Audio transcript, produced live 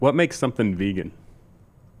What makes something vegan?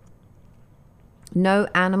 No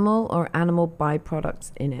animal or animal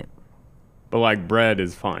byproducts in it. But like bread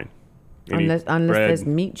is fine. Unless bread, there's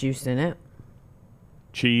meat juice in it.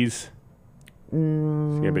 cheese. It's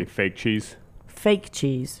gonna be fake cheese. Fake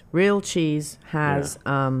cheese. Real cheese has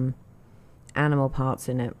animal parts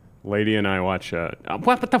in it. Lady and I watch.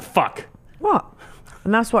 What the fuck? What?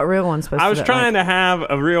 And that's what real one's supposed to I look was trying like. to have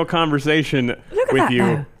a real conversation with that, you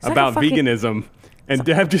though. It's like about a fucking- veganism, and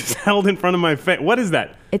Deb just held in front of my face. What is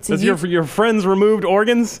that? It's a That's your friend's removed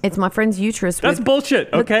organs. It's my friend's uterus. That's with,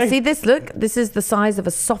 bullshit. Look, Okay. see this? Look. This is the size of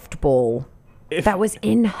a softball. That was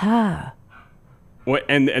in her. What,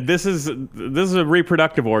 and this is a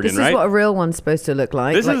reproductive organ, This right? is what a real one's supposed to look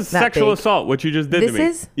like. This like is that sexual big. assault. What you just did This to me.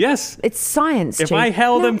 is? Yes. It's science. If Jake. I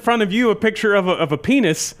held No. in front of you a picture of a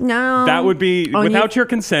penis, No. that would be On without your- your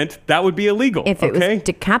consent. That would be illegal. If it okay? was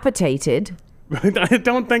decapitated, I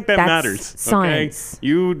don't think that That's matters. science. Okay?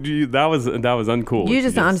 You that was uncool. you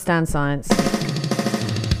just don't understand science.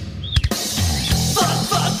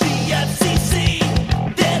 Fuck the FCC,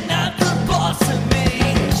 they're not the boss of me.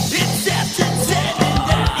 It's after 10 and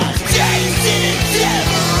that is Jason and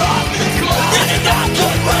Deborah off the clock. This is not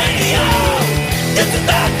good radio. This is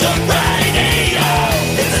not good radio.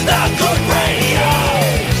 This is not good radio.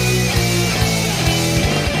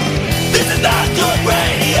 This is not good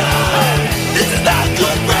radio. This is not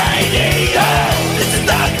good radio. This is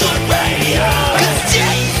not good radio. 'Cause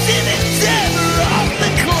Jason and Deborah off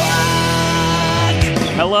the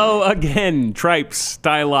clock. Hello again, Tripes,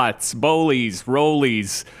 Stylots, Bowlies,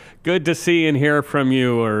 Rollies. Good to see and hear from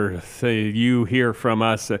you, or say you hear from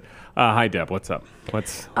us. Hi, Deb. What's up?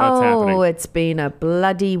 What's happening? It's been a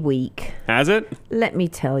bloody week. Has it? Let me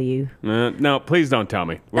tell you. No, please don't tell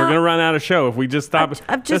me. We're No. gonna run out of show if we just stop.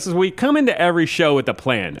 We come into every show with a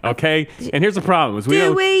plan, okay? And here's the problem: is we Do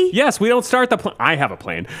don't. we? Yes, we don't start the plan. I have a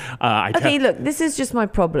plan. Okay, look, this is just my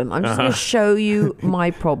problem. I'm just going to show you my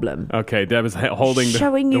problem. Okay, Deb is holding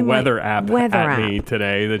Showing the you my weather app weather at me app.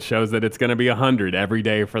 today that shows that it's going to be 100 every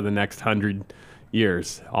day for the next 100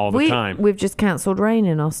 years, all the time. We've just cancelled rain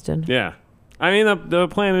in Austin. Yeah, I mean the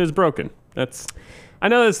planet is broken. I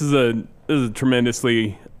know this is a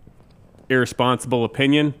tremendously irresponsible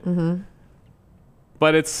opinion,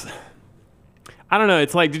 but it's. I don't know.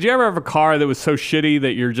 It's like, did you ever have a car that was so shitty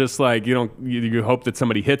that you're just like you hope that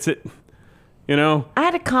somebody hits it? You know? I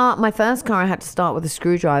had a car, my first car, I had to start with a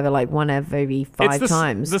screwdriver like one every five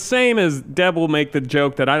times. The same as Deb will make the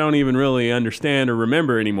joke that I don't even really understand or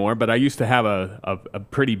remember anymore, but I used to have a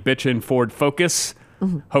pretty bitchin' Ford Focus,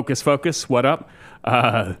 Hocus Focus, what up?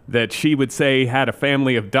 That she would say had a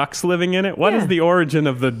family of ducks living in it. What is Yeah. the origin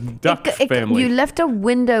of the duck family? You left a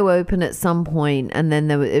window open at some point, and then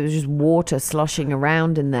it was just water sloshing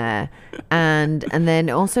around in there, and then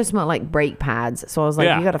it also smelled like brake pads. So I was like,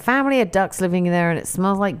 Yeah. you got a family of ducks living in there, and it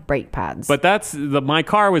smells like brake pads. But my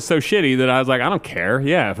car was so shitty that I was like, I don't care.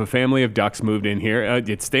 Yeah, if a family of ducks moved in here,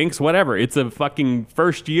 it stinks, whatever. It's a fucking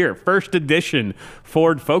first edition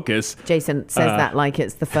Ford Focus. Jason says that like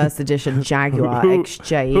it's the first edition Jaguar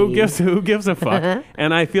XJ. Who gives a fuck?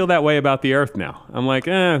 And I feel that way about the Earth now. I'm like,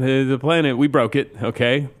 the planet, we broke it.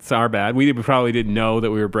 Okay, it's our bad. We probably didn't know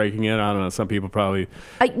that we were breaking it. I don't know. Some people probably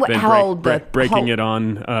been breaking it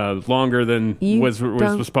on longer than was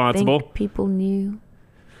don't responsible. think people knew.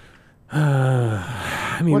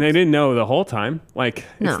 I mean, they didn't know the whole time. Like,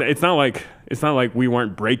 No. it's not like we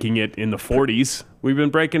weren't breaking it in the 40s. We've been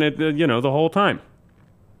breaking it, the whole time.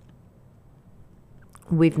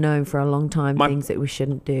 We've known for a long time things that we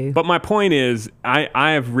shouldn't do. But my point is, I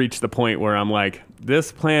have reached the point where I'm like,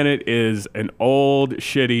 this planet is an old,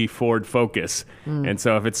 shitty Ford Focus. And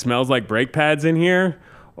so if it smells like brake pads in here,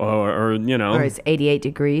 or it's 88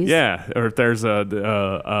 degrees. yeah, or if there's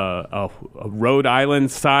a Rhode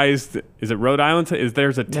Island sized, is it Rhode Island?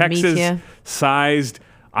 There's a Texas meteor. sized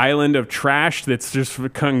island of trash that's just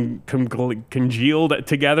congealed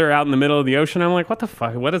together out in the middle of the ocean. I'm like, what the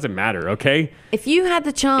fuck? What does it matter? Okay. If you had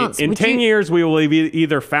the chance, In would 10 you- years, we will have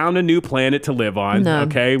either found a new planet to live on. No,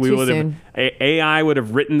 okay, we too would have soon. AI would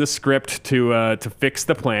have written the script to fix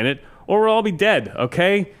the planet, or we'll all be dead.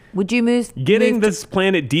 Okay, would you move? getting move to- this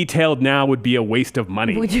planet detailed now would be a waste of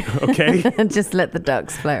money. Would you Okay, just let the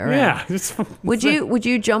ducks float around? yeah. Just, Would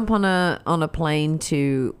you jump on a plane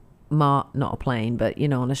to Mars? Not a plane, but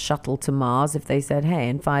on a shuttle to Mars. If they said, "Hey,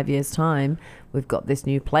 in 5 years' time, we've got this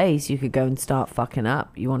new place, you could go and start fucking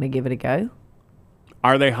up. You want to give it a go?"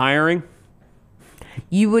 Are they hiring?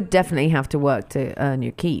 You would definitely have to work to earn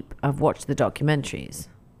your keep. I've watched the documentaries.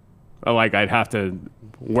 Like I'd have to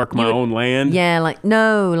work my You would- own land. Yeah, like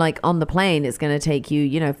on the plane, it's going to take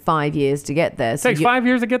you, 5 years to get there. It takes 5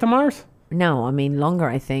 years to get to Mars. No, I mean longer,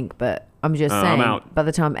 I think. But I'm just I'm saying, out. by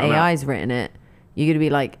the time I'm AI's written it, you're going to be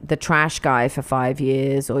like the trash guy for 5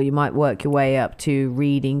 years, or you might work your way up to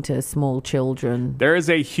reading to small children. There is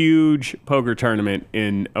a huge poker tournament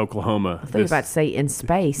in Oklahoma I thought you were about to say in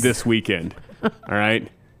space. this weekend. All right.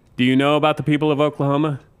 Do you know about the people of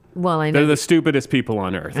Oklahoma? Well, I know. They're the stupidest people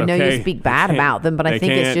on earth. I know okay? you speak bad They can't- about them, but I they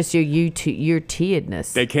think it's can't- just your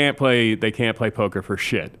tieredness. They can't play. They can't play poker for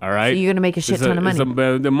shit. All right. So you're gonna make a shit It's ton of it's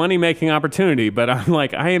the money making opportunity. But I'm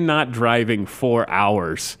like, I am not driving 4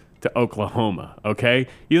 hours to Oklahoma. Okay.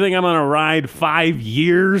 You think I'm gonna ride 5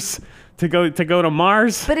 years to go to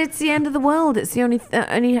Mars? But it's the end of the world. It's the only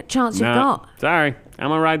chance you've Nah, got. sorry. I'm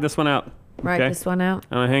gonna ride this one out. Write okay? this one out.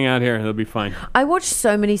 I'm gonna hang out here. It'll be fine. I watch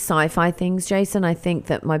so many sci-fi things, Jason. I think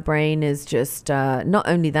that my brain is just not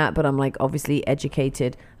only that, but I'm like obviously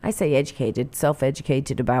educated. I say educated,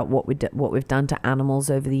 self-educated about what we've done to animals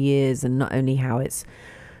over the years, and not only how it's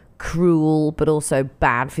cruel but also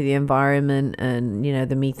bad for the environment, and you know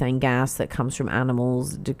the methane gas that comes from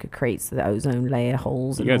animals creates the ozone layer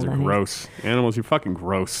holes. You guys are gross. Animals, you're fucking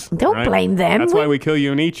gross. Don't right? blame them. That's why we kill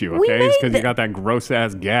you and eat you, we okay? It's made because you the- got that gross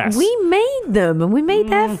ass gas. We made them, and we made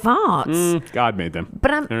their farts. God made them.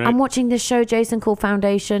 But I'm All right? I'm watching this show, Jason, called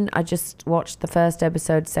Foundation. I just watched the first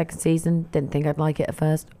episode, second season. Didn't think I'd like it at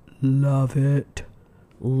first. Love it.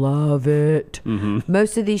 Love it.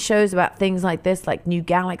 Most of these shows about things like this, like new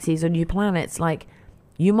galaxies or new planets, like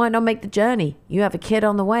you might not make the journey. You have a kid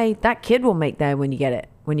on the way. That kid will make there when you get it.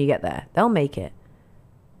 When you get there, they'll make it.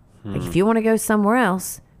 Like if you want to go somewhere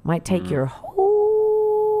else, it might take your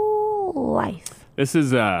whole life. This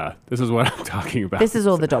is what I'm talking about. This is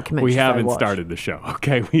all the documentaries We I haven't watch. started the show,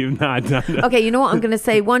 okay? We have not done that. Okay, you know what? I'm going to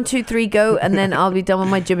say 1, 2, 3, go, and then I'll be done with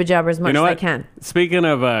my jibber jabber as much You know as I what? can. Speaking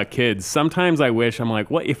of kids, sometimes I wish I'm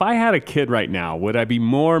like, what if I had a kid right now? Would I be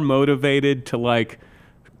more motivated to like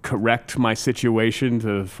correct my situation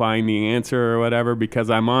to find the answer or whatever? Because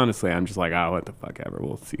I'm just like, oh, what the fuck ever.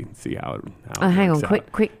 We'll see how it. Hang on, works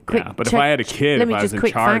out. quick. Yeah, but if check- I had a kid, let me if I was just in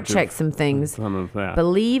quick charge fact check of some things. some of that.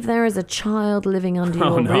 Believe there is a child living under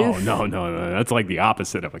Oh your no, roof. no. That's like the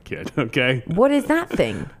opposite of a kid. Okay. What is that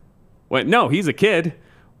thing? Wait, no, he's a kid,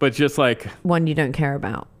 but just like One you don't care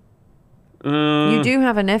about. You do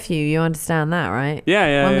have a nephew. You understand that, right?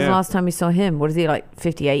 Yeah. When was yeah. the last time you saw him? What is he, like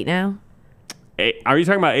 58 now? Are you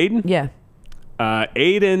talking about Aiden? Yeah.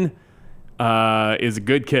 Aiden is a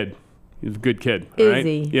good kid. He's a good kid. all Is right?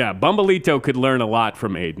 he? Yeah, Bumbleito could learn a lot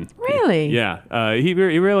from Aiden. Really? Yeah, he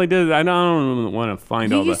really did. I don't want to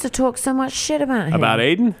find You all used to talk so much shit about him. about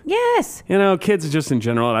Aiden. Yes. You know, kids just in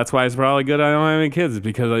general. That's why it's probably good I don't have any kids,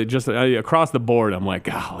 because across the board, I'm like,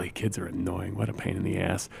 golly, kids are annoying. What a pain in the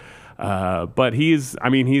ass. But he's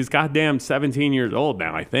goddamn 17 years old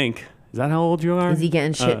now, I think. Is that how old you are? Is he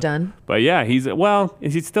getting shit done? But yeah, he still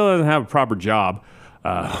doesn't have a proper job.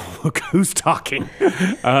 Look who's talking.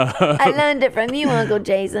 I learned it from you, Uncle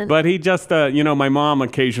Jason. But he just, my mom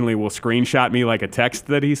occasionally will screenshot me like a text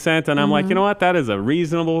that he sent, and I'm like, you know what? That is a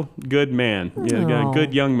reasonable, good man, Aw.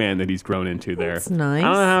 good young man that he's grown into there. That's nice. I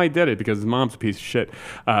don't know how he did it because his mom's a piece of shit.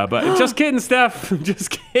 But just kidding, Steph. Just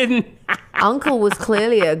kidding. Uncle was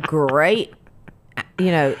clearly a great,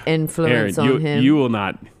 influence Aaron, on him. you will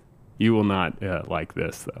not like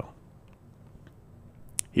this though.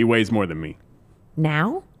 He weighs more than me.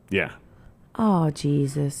 Now? Yeah. Oh,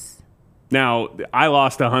 Jesus. Now I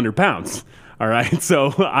lost 100 pounds. All right,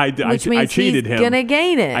 so I Which means cheated he's him. gonna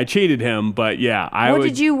gain it. I cheated him, but yeah, What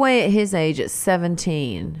did you weigh at his age at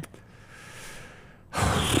 17?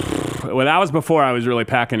 Well, that was before I was really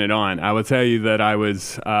packing it on. I will tell you that I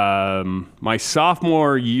was my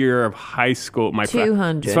sophomore year of high school.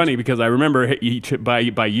 200. It's funny because I remember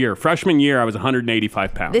by year. Freshman year, I was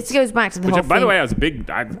 185 pounds. This goes back to the Which, whole by thing. the way, I was a big.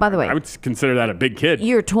 By the way, I would consider that a big kid.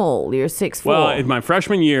 You're tall. You're 6'4". Well, in my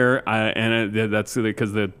freshman year, that's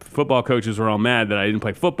because the football coaches were all mad that I didn't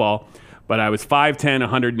play football, but I was 5'10",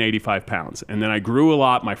 185 pounds. And then I grew a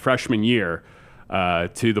lot my freshman year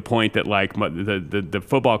to the point that like the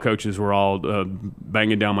football coaches were all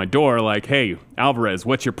banging down my door like, hey, Alvarez,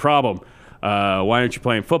 what's your problem? Why aren't you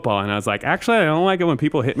playing football? And I was like, actually, I don't like it when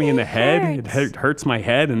people hit me in the head. It hurts my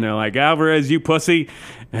head. And they're like, Alvarez, you pussy.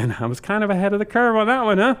 And I was kind of ahead of the curve on that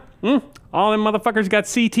one, huh? All them motherfuckers got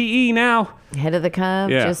CTE now. Head of the curve,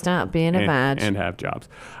 Yeah. just out being a badge. And have jobs.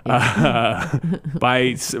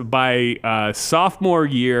 By sophomore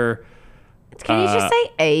year, Can you just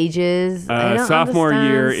say ages? I don't sophomore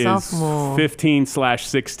understand year is sophomore.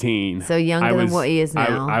 15/16. So younger than what he is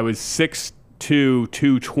now. I was 6'2",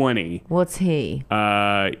 220. What's he?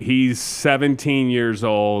 He's 17 years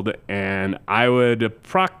old, and I would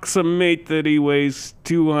approximate that he weighs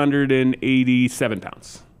 287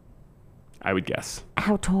 pounds. I would guess.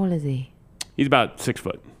 How tall is he? He's about 6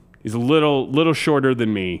 foot. He's a little shorter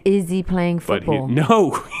than me. Is he playing But football?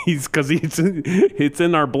 no, it's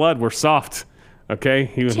in our blood. We're soft.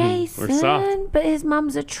 Okay? We're soft. Jason, but his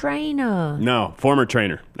mum's a trainer. No, former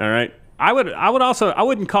trainer. All right. I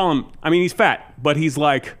wouldn't call him. I mean, he's fat, but he's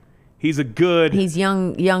a good. He's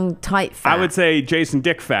young, tight fat. I would say Jason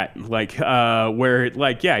Dick fat,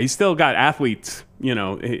 he's still got athletes.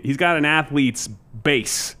 He's got an athlete's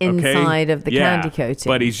base okay? Inside of the candy coating.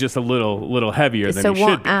 but he's just a little heavier than So he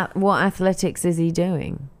should be. what athletics is he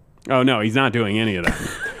doing? Oh no, he's not doing any of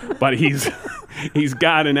that. But he's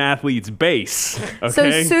got an athlete's base. Okay? So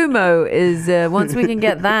sumo is once we can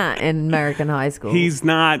get that in American high school. He's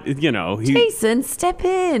not, Jason, step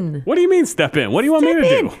in. What do you mean step in? What do you want me to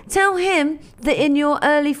do? Tell him that in your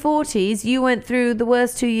early 40s, you went through the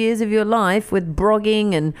worst 2 years of your life with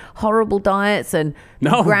brogging and horrible diets and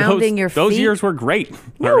grounding your feet. Those years were great.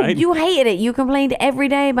 No, all right? you hated it. You complained every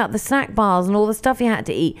day about the snack bars and all the stuff you had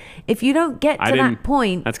to eat. If you don't get to that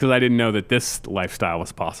point... That's because I didn't know that this lifestyle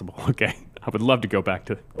was possible, okay? I would love to go back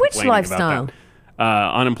to Which complaining lifestyle? About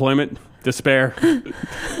that. Unemployment, despair.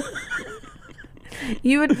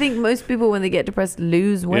 You would think most people, when they get depressed,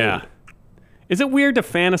 lose weight. Yeah. Is it weird to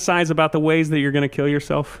fantasize about the ways that you're going to kill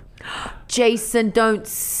yourself? Jason, don't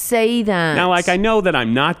say that. Now, I know that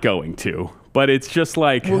I'm not going to, but it's just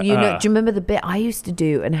like... Well, do you remember the bit I used to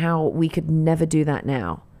do and how we could never do that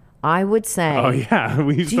now? I would say... Oh, yeah.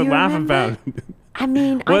 We used to laugh about it. I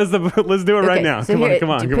mean... Let's do it right now. So Come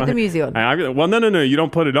on. Put the music on. Well, no. You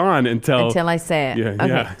don't put it on until I say it. Yeah, okay,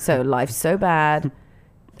 yeah. So life's so bad.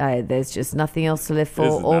 There's just nothing else to live for.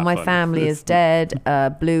 This is All not my funny. family is dead.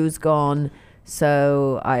 Blue's gone.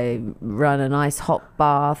 So I run a nice hot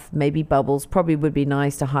bath, maybe bubbles. Probably would be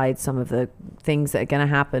nice to hide some of the things that are going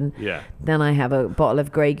to happen. Yeah. Then I have a bottle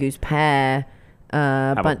of Grey Goose pear.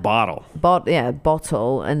 have a bottle.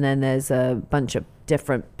 Bottle. And then there's a bunch of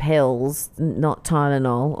different pills, not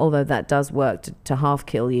Tylenol, although that does work to half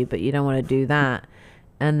kill you, but you don't want to do that.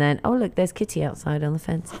 And then, oh, look, there's Kitty outside on the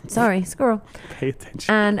fence. Sorry, squirrel. Pay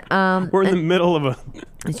attention. And We're in the middle of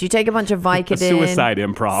so you take a bunch of Vicodin, suicide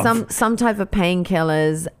improv. some type of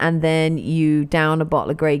painkillers, and then you down a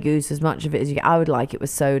bottle of Grey Goose, as much of it as you get. I would like it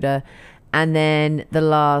with soda. And then the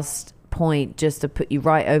last point, just to put you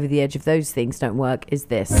right over the edge if those things don't work, is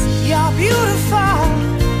this. You're beautiful.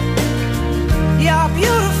 You're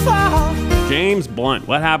beautiful. James Blunt.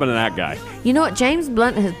 What happened to that guy? You know what? James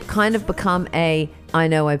Blunt has kind of become I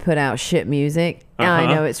know I put out shit music. I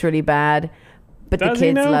know it's really bad, but Does the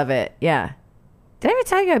he kids know? love it. Yeah. Did I ever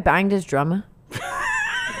tell you I banged his drummer?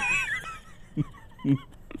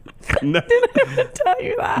 No, Tell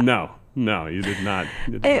you that? no, you did not.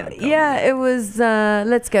 You did not tell me. It was,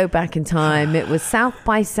 let's go back in time. It was South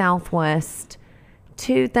by Southwest,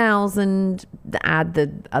 2000, add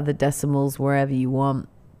the other decimals wherever you want,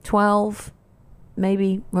 12,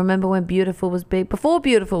 maybe. Remember when Beautiful was big? Before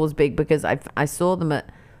Beautiful was big, because I saw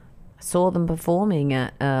them performing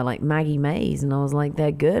at like Maggie Mae's, and I was like,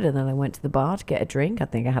 they're good. And then I went to the bar to get a drink. I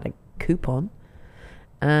think I had a coupon.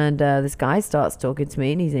 And this guy starts talking to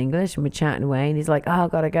me, and he's English, and we're chatting away, and he's like, oh,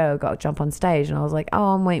 I've got to go, I've got to jump on stage. And I was like, oh,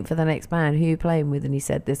 I'm waiting for the next band. Who are you playing with? And he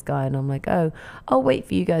said, this guy. And I'm like, oh, I'll wait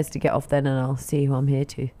for you guys to get off then, and I'll see who I'm here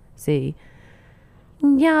to see.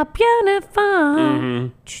 You're beautiful. Mm-hmm.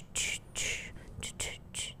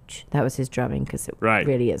 That was his drumming, because it Right.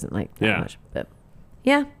 really isn't like that Yeah. much. But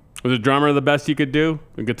yeah. Was the drummer the best you could do?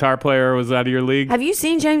 The guitar player was out of your league? Have you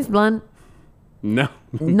seen James Blunt? No.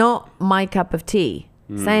 Not my cup of tea.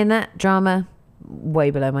 Saying that, drummer,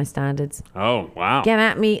 way below my standards. Oh, wow. Get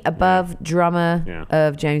at me above drummer Yeah.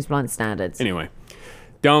 of James Blunt standards. Anyway,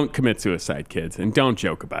 don't commit suicide, kids, and don't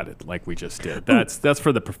joke about it like we just did. That's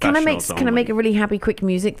for the professionals. Can I make a really happy quick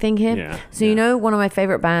music thing here? Yeah, So yeah. you know one of my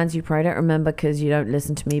favorite bands, you probably don't remember because you don't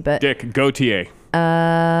listen to me, but Dick, go TA.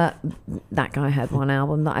 that guy had one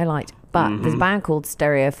album that I liked. But there's a band called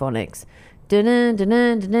Stereophonics.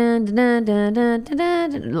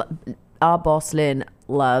 Our boss Lynn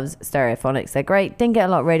loves Stereophonics. They're great. Didn't get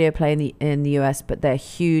a lot of radio play in the US, but they're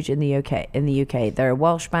huge in the UK. They're a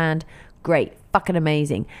Welsh band. Great. Fucking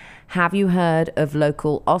amazing. Have you heard of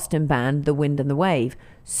local Austin band The Wind and the Wave?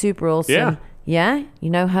 Super awesome. Yeah. Yeah?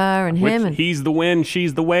 You know her and him, and He's the wind,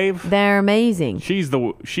 she's the wave. they're amazing. She's the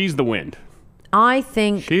wind. I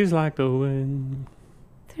think She's like the wind.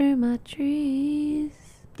 through my trees.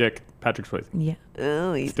 Dick, Patrick Swayze. Yeah.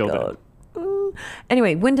 Oh, he's Still gone. dead. Ooh.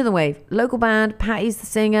 Anyway, Wind in the Wave, local band. Patty's the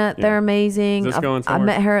singer. They're amazing. Is this going I somewhere?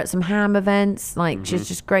 met her at some ham events. Like she's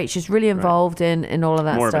just great. She's really involved in all of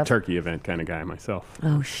that More stuff. of a turkey event kind of guy myself.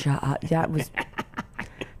 Oh, shut up. That was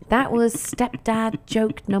That was stepdad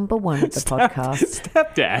joke number 1 of the podcast.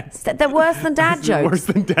 Stepdad. They're worse than dad jokes. Worse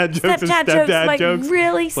than dad jokes. Stepdad Stepdad jokes, like jokes.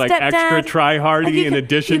 really, Like stepdad. extra try-hardy in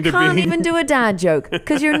addition to you can't being. even do a dad joke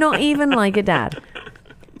because you're not even like a dad.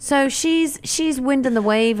 So she's Wind and the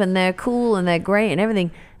Wave, and they're cool and they're great and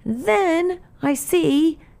everything. Then I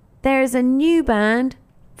see there's a new band.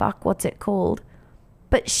 Fuck, what's it called?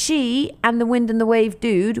 But she and the Wind and the Wave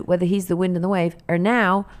dude, whether he's the Wind and the Wave, are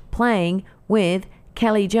now playing with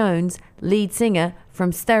Kelly Jones, lead singer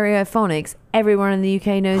from Stereophonics. Everyone in the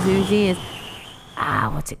UK knows who he is.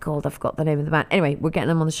 What's it called? I forgot the name of the band. Anyway, we're getting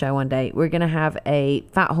them on the show one day. We're going to have a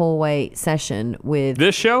Fat Hallway session with...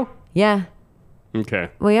 This show? Yeah. Okay.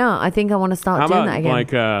 Well, yeah, I think I want to start How doing about that again.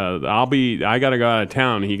 like I gotta go out of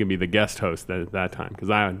town. He can be the guest host that time because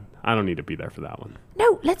I don't need to be there for that one.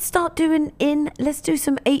 No, let's start let's do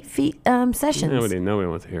some 8 feet sessions. Nobody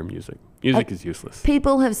wants to hear music. Music is useless.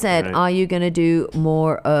 People have said, Right. are you going to do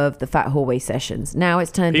more of the Fat Hallway sessions? Now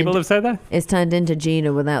it's turned People into, have said that. it's turned into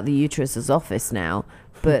Gina without the uterus's office now.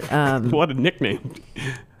 But What a nickname.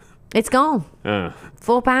 it's gone.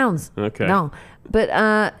 £4. Okay. No.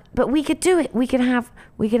 But we could do it. We can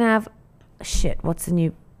have shit, what's the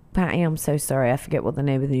new Patty, I'm so sorry. I forget what the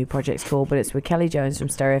name of the new project's called, but it's with Kelly Jones from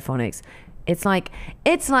Stereophonics. It's like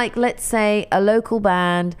let's say a local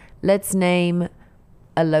band, let's name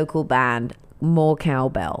a local band More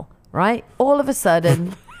Cowbell, right? All of a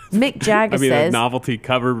sudden Mick Jagger I mean, says a novelty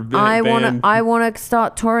cover band. I want to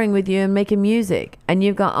start touring with you and making music. And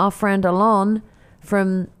you've got our friend Alon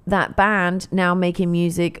from that band now making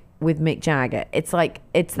music with Mick Jagger. It's like,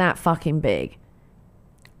 it's that fucking big.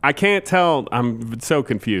 I can't tell. I'm so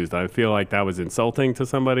confused. I feel like that was insulting to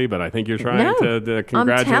somebody, but I think you're trying to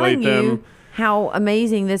congratulate I'm telling them. you how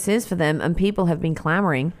amazing this is for them. And people have been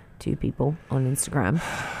clamoring, 2 people on Instagram,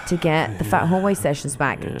 to get the Fat Hallway sessions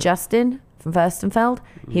back. Yeah. Justin from Furstenfeld,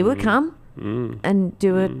 he would come and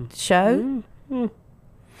do a show.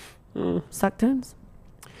 Suck turns.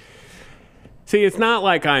 See, it's not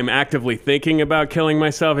like I'm actively thinking about killing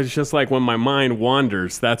myself. It's just like when my mind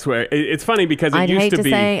wanders. That's where it's funny because I'd it used hate to be.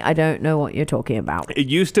 say I don't know what you're talking about. It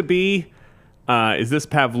used to be. Is this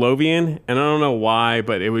Pavlovian? And I don't know why,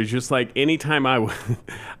 but it was just like anytime I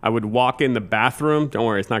would walk in the bathroom. Don't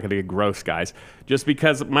worry, it's not going to get gross, guys. Just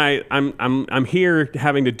because I'm here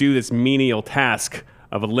having to do this menial task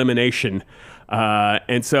of elimination,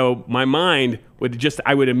 and so my mind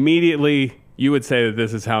I would immediately. You would say that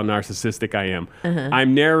this is how narcissistic I am.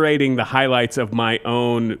 I'm narrating the highlights of my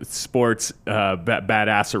own sports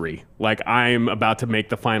badassery. Like I'm about to make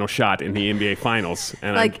the final shot in the NBA Finals,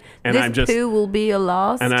 and Like I'm just poo will be your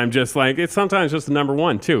last. and I'm just like it's sometimes just the number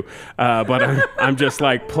one too, but I'm just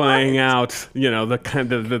like playing out, the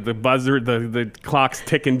kind of the buzzer, the clock's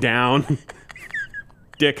ticking down.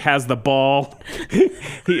 Dick has the ball.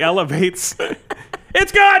 He elevates.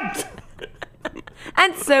 It's good.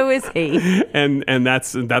 And so is he. And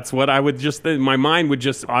that's what I would just my mind would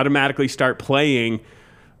just automatically start playing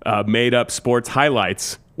made up sports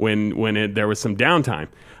highlights when there was some downtime,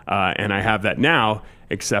 and I have that now.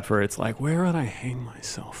 Except for it's like, where would I hang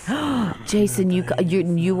myself? Jason,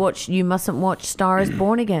 you mustn't watch Star is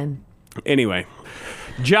Born Again. Anyway,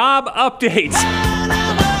 job updates.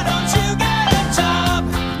 Why don't you get a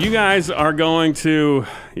job? You guys are going to.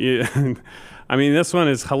 I mean, this one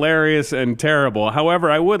is hilarious and terrible. However,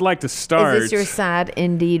 I would like to start. Is this your sad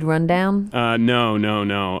Indeed rundown? No.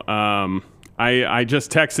 I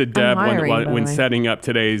just texted Deb hiring, by when the way. setting up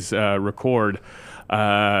today's record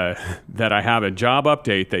that I have a job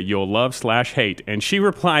update that you'll love/hate. And she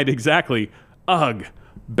replied exactly, ugh,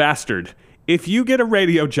 bastard. If you get a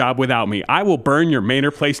radio job without me, I will burn your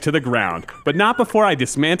Manor place to the ground. But not before I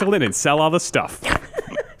dismantle it and sell all the stuff.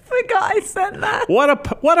 Forgot I said that. What a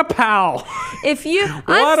pal. I'm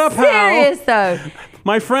serious though.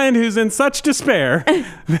 My friend who's in such despair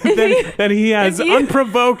that he has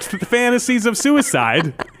unprovoked fantasies of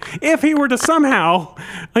suicide, if he were to somehow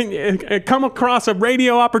come across a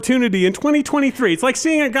radio opportunity in 2023, it's like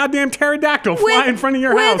seeing a goddamn pterodactyl fly in front of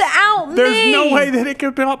your house. Without There's me. no way that it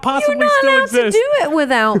could possibly You're not still allowed exist. to do it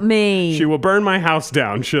without me. She will burn my house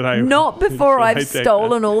down, should I? Not before should I I've take that?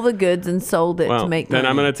 stolen all the goods and sold it Well, to make then money.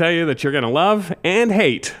 I'm going to tell you that you're going to love and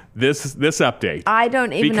hate this update. I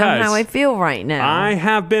don't even know Because how I feel right now. I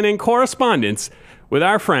have been in correspondence with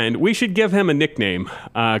our friend. We should give him a nickname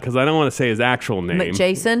because I don't want to say his actual name.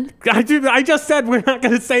 Jason? I just said we're not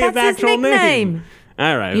going to say his That's his actual name. nickname.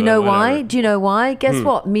 All right. You know well, why? whatever. Do you know why? Guess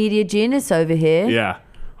what? Media genius over here. Yeah.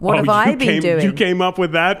 What have I been doing? You came up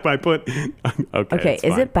with that by Okay,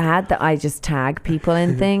 is it bad that I just tag people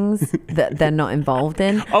in things that they're not involved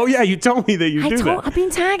in? Oh yeah, you told me that you do that. I've been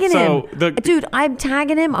tagging So him. Dude, I'm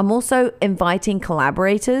tagging him. I'm also inviting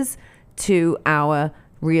collaborators to our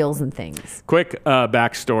reels and things. Quick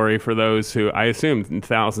backstory for those who, I assume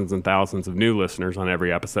thousands and thousands of new listeners on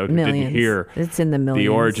every episode who Millions. didn't hear It's in the millions. the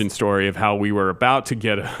origin story of how we were about to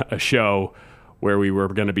get a show where we were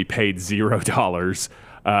going to be paid $0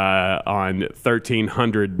 on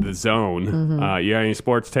 1300 The Zone. Mm-hmm. You got any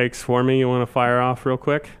sports takes for me you want to fire off real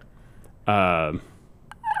quick?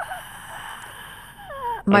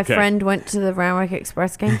 My okay. friend went to the Round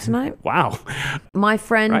Express game tonight. Wow. My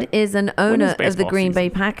friend Right. is an When owner is of the baseball Green season? Bay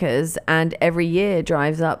Packers and every year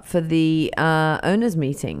drives up for the owners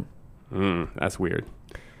meeting. That's weird.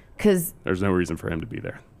 Because There's no reason for him to be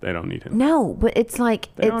there. They don't need him. no, but it's like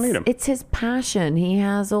They don't need him. it's his passion. He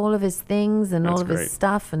has all of his things and all That's of great. his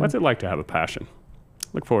stuff. And What's it like to have a passion?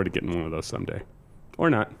 Look forward to getting one of those someday. Or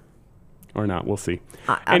not. Or not. We'll see.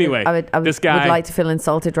 Anyway, I would this guy... would like to feel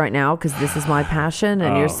insulted right now because this is my passion,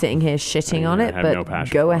 and you're sitting here shitting on I it. have But no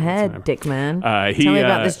passion go for it, so- ahead, dick man. he, Tell me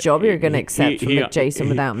about this job you're going to accept from Jason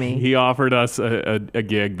without me. He offered us a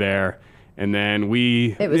gig there, and then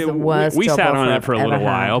It was the worst We job sat on offer it for a I've little ever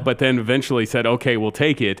while, had. but then eventually said, "Okay, we'll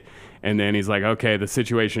take it." And then he's like, "Okay, the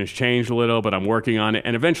situation has changed a little, but I'm working on it."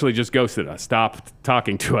 And eventually, just ghosted us, stopped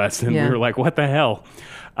talking to us, and Yeah. we were like, "What the hell?"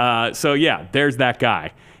 So yeah, there's that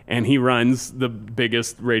guy. And he runs the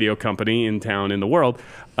biggest radio company in town in the world.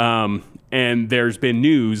 And there's been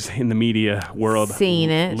news in the media world. Seen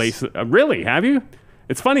it. Really? Have you?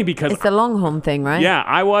 It's funny because, It's the Longhorn thing, right? yeah,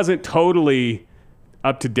 I wasn't totally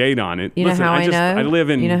up to date on it. You know how I know? I live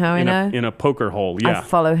in, You know how I know? in a poker hole. I Yeah.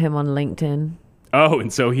 follow him on LinkedIn. Oh,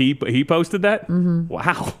 and so he posted that? Mm-hmm.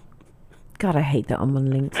 Wow. God, I hate that I'm on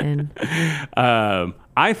LinkedIn.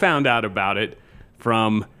 I found out about it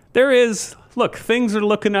from, look, things are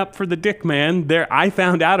looking up for the dick man. I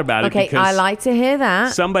found out about it Okay, because I like to hear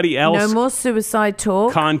that. somebody else No more suicide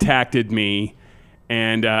talk. contacted me,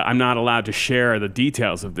 and I'm not allowed to share the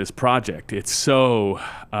details of this project. It's so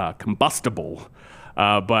combustible.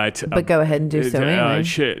 But go ahead and do so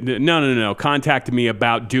anyway. No. Contacted me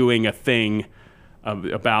about doing a thing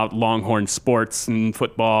about Longhorn sports and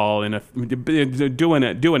football and doing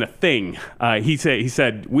a thing. He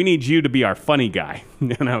said we need you to be our funny guy,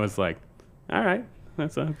 and I was like, all right,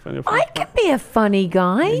 that's a funny. I can be a funny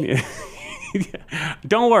guy.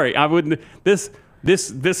 Don't worry, I wouldn't. This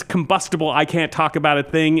combustible I can't talk about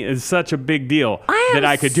it thing is such a big deal that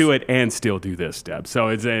I could do it and still do this, Deb. So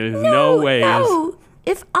it's no way. No.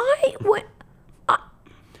 If I went,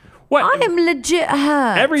 What? I am legit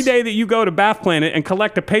hurt. Every day that you go to Bath Planet and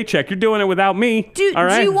collect a paycheck, you're doing it without me. Do all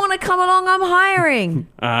right? you want to come along? I'm hiring.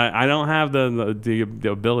 I don't have the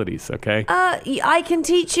abilities. Okay. I can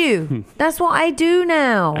teach you. That's what I do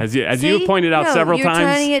now. As you See? pointed out No, several you're times.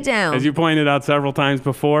 turning it down. As you pointed out several times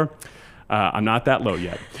before, I'm not that low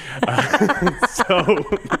yet. So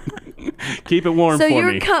keep it warm so for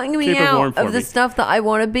you're me. cutting me Keep it warm out for of the me. stuff that I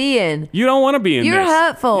want to be in. You don't want to be in You're this.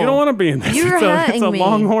 hurtful. You don't want to be in this. You're it's a hurting me.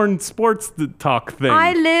 Longhorn sports talk thing.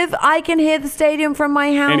 I can hear the stadium from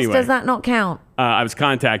my house. Anyway. Does that not count? I was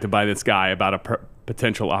contacted by this guy about a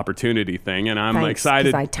potential opportunity thing, and I'm Thanks,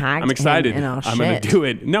 excited. 'cause I tagged I'm excited. him in our I'm going shit. to do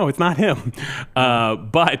it. No, it's not him.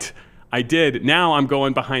 But I did. Now I'm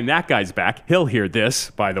going behind that guy's back. He'll hear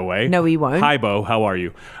this, by the way. No, he won't. Hi, Bo. How are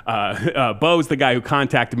you? Bo's the guy who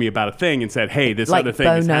contacted me about a thing and said, hey, this Like other thing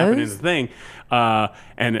Bo is happening. knows? The thing.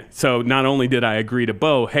 And so not only did I agree to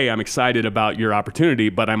Bo, hey, I'm excited about your opportunity,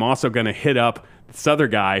 but I'm also going to hit up this other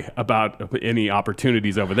guy about any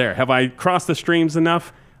opportunities over there. Have I crossed the streams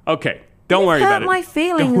enough? Okay. Don't worry about Hurt it. my Don't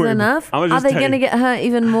feelings worry. enough. I'm gonna Are just they tell going to you- get hurt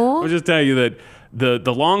even more? I'll just tell you that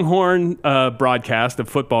the Longhorn broadcast of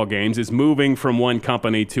football games is moving from one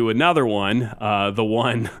company to another one. The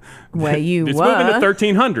one Where you it's were. moving to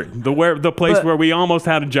 1300. The place But- where we almost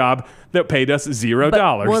had a job that paid us $0.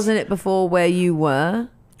 But wasn't it before where you were?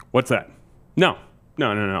 What's that? No.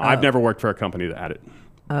 Oh. I've never worked for a company that had it.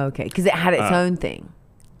 Okay, because it had its own thing.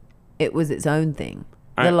 It was its own thing.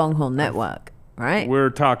 The Longhorn Network, right? We're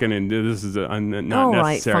talking, and this is not All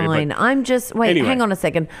right, necessary. fine. But I'm just wait. Anyway. Hang on a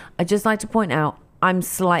second. I'd just like to point out I'm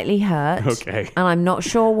slightly hurt. Okay. And I'm not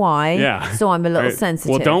sure why. yeah. So I'm a little All right.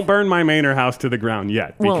 sensitive. Well, don't burn my Manor house to the ground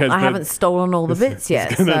yet. Well, because I haven't stolen all the bits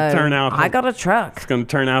yet. gonna so turn out- I got a truck. It's going to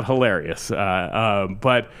turn out hilarious.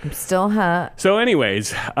 But I'm still hurt. so,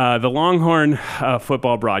 anyways, the Longhorn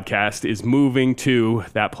football broadcast is moving to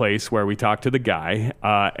that place where we talked to the guy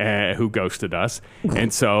who ghosted us.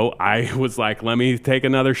 And so I was like, let me take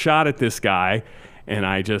another shot at this guy. And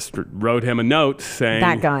I just wrote him a note saying,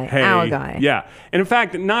 That guy, hey, our guy. Yeah. And in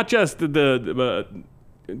fact, not just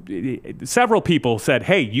several people said,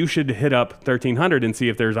 hey, you should hit up 1300 and see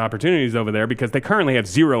if there's opportunities over there, because they currently have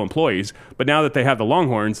 0 employees. But now that they have the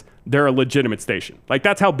Longhorns, they're a legitimate station. Like,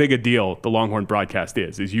 that's how big a deal the Longhorn broadcast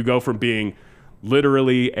is you go from being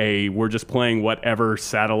literally we're just playing whatever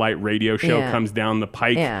satellite radio show comes down the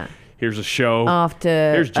pike. Yeah. Here's a show. After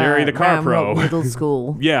Here's Jerry the Car Round Pro. Rock Middle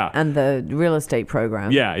School. Yeah. And the real estate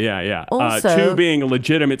program. Yeah. Also- to being a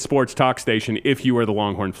legitimate sports talk station if you are the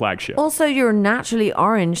Longhorn flagship. Also, you're naturally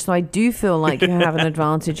orange, so I do feel like you have an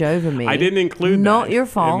advantage over me. I didn't include Not that your in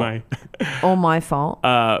fault. my- Or my fault.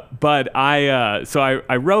 But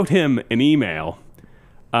I wrote him an email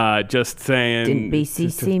just saying Didn't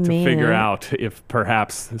BCC to me figure in it. out if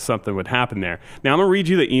perhaps something would happen there. Now, I'm going to read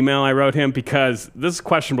you the email I wrote him because this is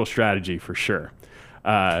questionable strategy for sure.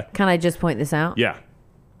 Can I just point this out? Yeah.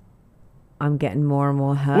 I'm getting more and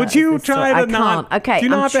more hurt. Would you as this try story- to I not, can't. Okay, do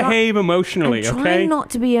I'm not behave emotionally, I'm okay? trying not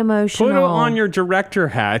to be emotional. Put on your director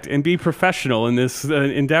hat and be professional in this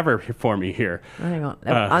endeavor for me here. Hang on.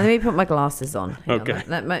 Let me put my glasses on. Hang on. Okay.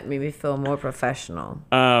 That might make me feel more professional.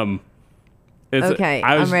 Okay,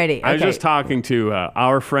 I'm ready. I was Okay. just talking to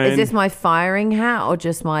our friend. Is this my firing hat or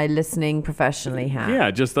just my listening professionally hat? Yeah,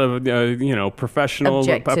 just a professional, a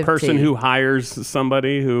Objective person T. who hires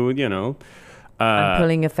somebody who I'm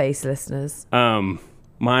pulling a face, listeners.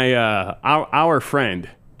 our friend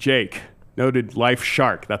Jake, noted life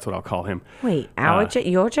shark. That's what I'll call him. Wait,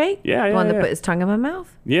 your Jake? yeah, The one yeah, that yeah. put his tongue in my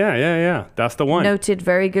mouth? Yeah. That's the one. Noted,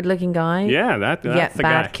 very good looking guy. Yeah, that's Yet the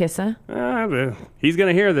bad guy. kisser. He's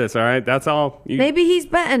gonna hear this. All right, that's all. Maybe he's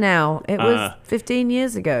better now. It was 15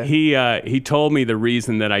 years ago. He told me the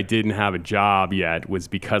reason that I didn't have a job yet was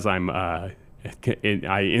because I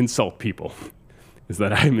insult people. Is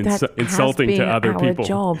that I'm That insulting has to been other our people.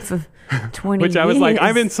 job for 20 Which years. I was like,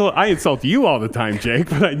 I insult you all the time, Jake.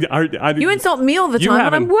 But I You insult me all the you time when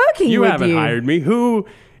I'm haven't- working with you. You haven't hired me. Who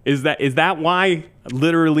is that? Is that why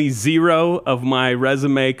literally 0 of my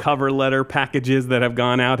resume cover letter packages that have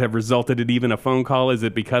gone out have resulted in even a phone call? Is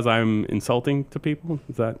it because I'm insulting to people?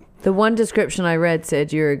 Is that? The one description I read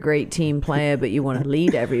said you're a great team player, but you want to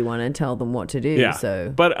lead everyone and tell them what to do. Yeah.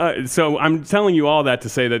 So, But so I'm telling you all that to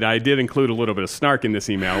say that I did include a little bit of snark in this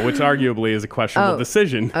email, which arguably is a questionable Oh,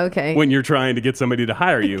 decision. okay. When you're trying to get somebody to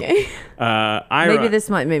hire you. Okay. Maybe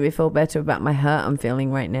this might make me feel better about my hurt I'm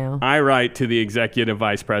feeling right now. I write to the executive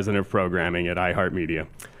vice president of programming at iHeartMedia.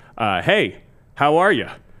 Hey, how are you?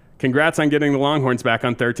 Congrats on getting the Longhorns back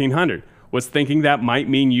on 1300. Was thinking that might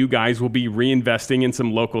mean you guys will be reinvesting in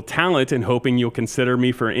some local talent and hoping you'll consider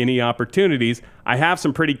me for any opportunities. I have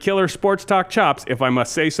some pretty killer sports talk chops, if I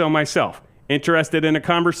must say so myself. Interested in a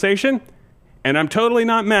conversation? And I'm totally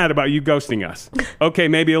not mad about you ghosting us. Okay,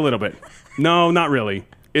 maybe a little bit. No, not really.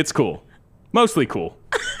 It's cool. Mostly cool.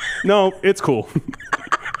 No, it's cool.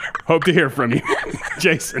 Hope to hear from you.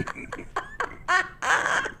 Jason.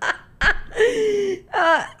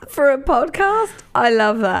 For a podcast, I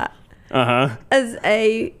love that. Uh-huh. As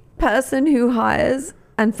a person who hires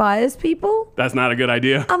and fires people, That's not a good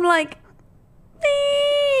idea. I'm like,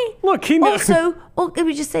 "Eh." Look, he knows. Also, let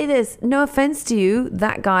me just say this. No offense to you,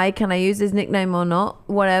 that guy, can I use his nickname or not?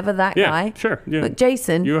 Whatever, that Yeah, guy. sure, yeah. Look,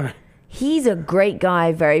 Jason, You are. he's a great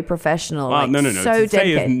guy, very professional. Well, like, no. So Say his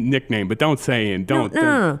dedicated. nickname, but don't say and don't.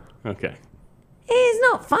 No. Okay. He's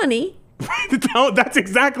not funny. That's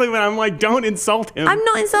exactly what I'm like. Don't insult him. I'm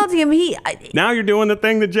not insulting him. Now you're doing the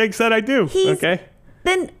thing that Jake said I do. He's- Okay.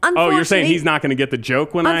 Then, unfortunately, Oh, you're saying he's not going to get the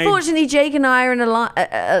joke when Unfortunately, Jake and I are in an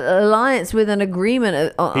alliance with an agreement.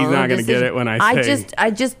 He's not going to get it when I say. I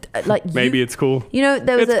just like Maybe you, it's cool. You know,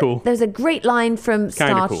 It's cool. there's a great line from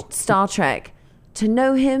Kinda Star Trek. To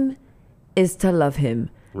know him is to love him.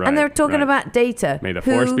 Right, and they're talking right. about Data. May the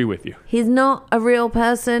who- force be with you. He's not a real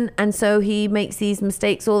person, and so he makes these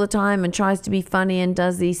mistakes all the time and tries to be funny and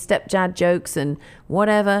does these stepdad jokes and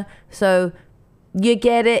whatever. So you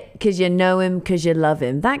get it because you know him, because you love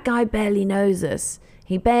him. That guy barely knows us.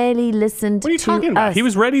 He barely listened to us. What are you talking about? He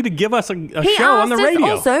was ready to give us a He show on asked the us radio.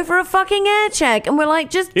 also for a fucking air check, and we're like,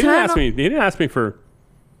 just He didn't turn ask on. me. He didn't ask me for.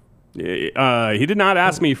 He did not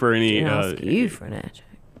ask me for any. He asked you for an air check.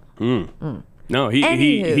 No, he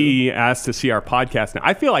Anywho. asked to see our podcast. Now,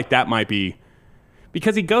 I feel like that might be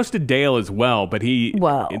because he ghosted Dale as well. But the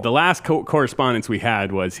last correspondence we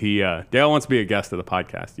had was Dale wants to be a guest of the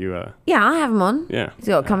podcast. Yeah, I have him on. Yeah. He's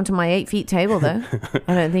got to come to my 8 feet table, though.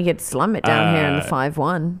 I don't think it'd slum it down here in the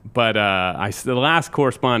 5-1. But the last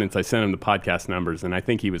correspondence I sent him the podcast numbers, and I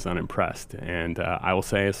think he was unimpressed. And I will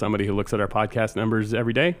say, as somebody who looks at our podcast numbers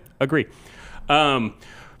every day, agree.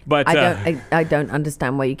 But I don't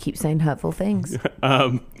understand why you keep saying hurtful things.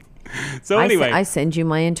 so anyway, I send you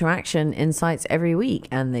my interaction insights every week,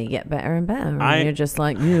 and they get better and better. And you're just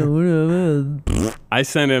like, yeah, whatever. I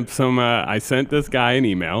sent him some. I sent this guy an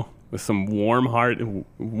email with some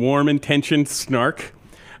warm intentioned snark,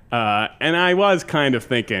 and I was kind of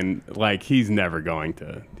thinking like he's not going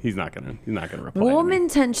to reply. Warm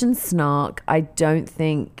intention snark, I don't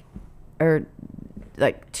think are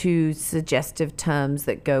like two suggestive terms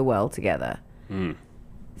that go well together.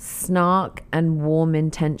 Snark and warm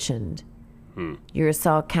intentioned. You're a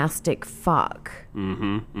sarcastic fuck.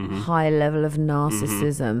 High level of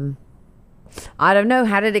narcissism. I don't know.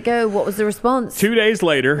 How did it go? What was the response? 2 days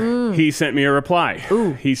later, he sent me a reply.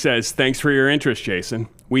 He says, "Thanks for your interest, Jason.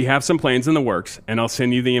 We have some plans in the works, and I'll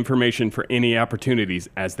send you the information for any opportunities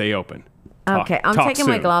as they open." Okay, I'm taking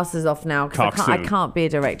my soon. glasses off now because I can't be a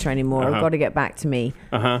director anymore. I've got to get back to me.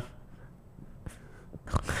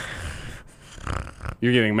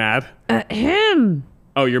 You're getting mad? Him.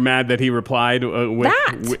 Oh, you're mad that he replied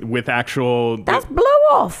with actual... That's blow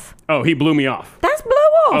off. Oh, he blew me off. That's blow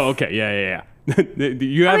off. Oh, okay. Yeah.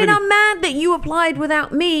 I'm mad that you applied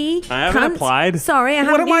without me. I haven't applied. Sorry, I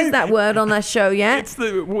haven't used that word on that show yet. It's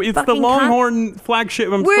the Longhorn flagship.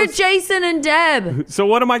 We're Jason and Deb. So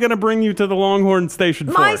what am I going to bring you to the Longhorn station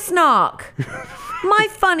for? My snark. My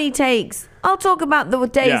funny takes. I'll talk about the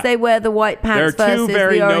days they wear the white pants There are two versus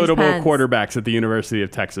very the orange notable pants. quarterbacks at the University of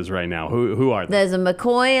Texas right now. Who are they? There's a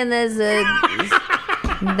McCoy and there's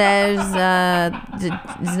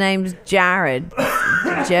his name's Jared,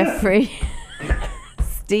 Jeffrey,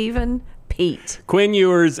 Stephen, Pete. Quinn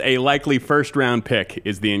Ewers, a likely first-round pick,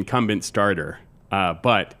 is the incumbent starter.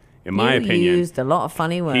 But in my opinion, used a lot of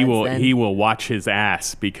funny words. He will watch his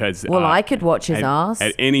ass because I could watch his ass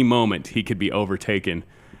at any moment. He could be overtaken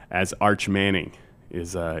as Arch Manning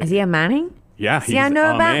is. Is he a Manning? Yeah. See, I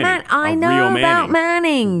know about I know about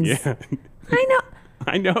Mannings. Yeah. I know.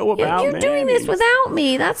 I know about You're doing this without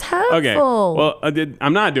me. That's hurtful. Okay. Well,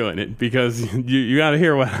 I'm not doing it because you got to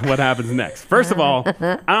hear what happens next. First of all,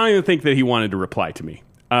 I don't even think that he wanted to reply to me.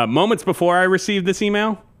 Moments before I received this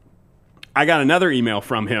email, I got another email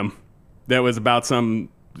from him that was about some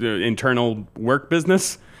internal work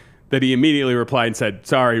business that he immediately replied and said,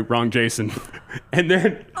 "Sorry, wrong Jason." And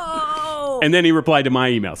then he replied to my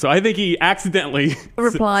email. So I think he accidentally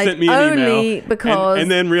replied sent me an email because and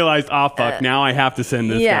then realized, "Oh fuck, now I have to send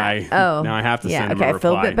this guy. Oh. Now I have to send him okay, a reply."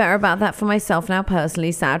 I feel a bit better about that for myself now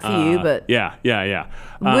personally. Sad for you, but yeah.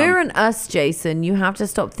 We're an us, Jason. You have to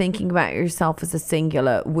stop thinking about yourself as a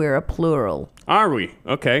singular. We're a plural. Are we?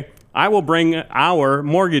 Okay. I will bring our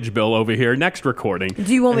mortgage bill over here next recording.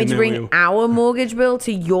 Do you want me to bring our mortgage bill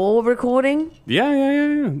to your recording? Yeah.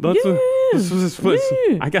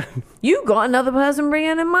 You got another person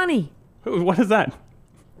bringing in money. What is that?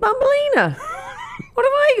 Bumbleina. What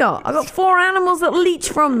have I got? I got 4 animals that leech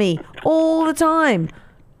from me all the time.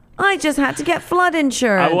 I just had to get flood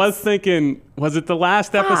insurance. I was thinking, was it the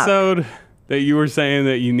last episode that you were saying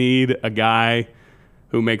that you need a guy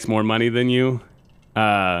who makes more money than you?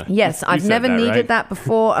 Yes, I've never needed that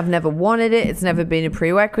before. I've never wanted it. It's never been a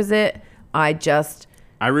prerequisite. I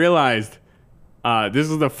realized this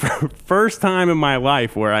is the first time in my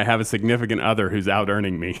life where I have a significant other who's out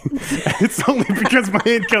earning me. It's only because my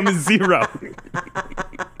income is 0.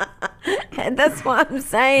 That's what I'm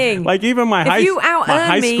saying. Like even my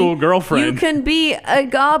high school girlfriend. You can be a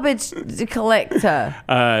garbage collector.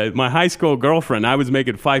 My high school girlfriend, I was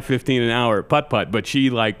making $5.15 an hour at putt-putt, but she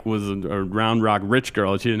was a Round Rock rich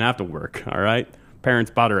girl. She didn't have to work, all right? Parents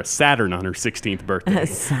bought her a Saturn on her 16th birthday. A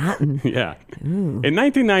Saturn? Yeah. Ooh. In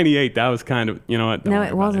 1998, that was kind of, you know what? No,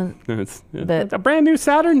 it wasn't. It's a brand new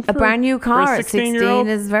Saturn. A brand new car at 16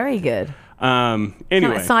 is very good.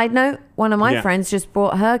 Anyway. Side note, one of my friends just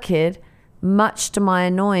bought her kid, much to my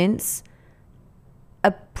annoyance,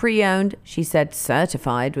 a pre-owned, she said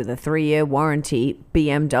certified with a 3-year warranty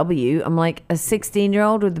BMW. I'm like, a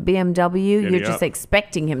 16-year-old with a BMW? You're just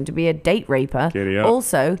expecting him to be a date raper.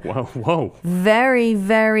 Also, whoa. Very,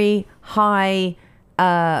 very high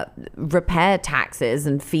repair taxes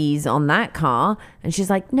and fees on that car. And she's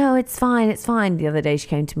like, no, it's fine. The other day she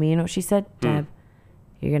came to me, you know what she said? Deb,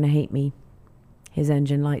 you're going to hate me. His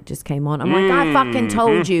engine light just came on. I'm like, I fucking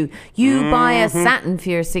told you. You buy a Saturn for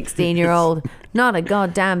your 16-year-old, not a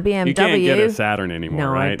goddamn BMW. You can't get a Saturn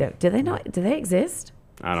anymore, right? I don't. Do they not? Do they exist?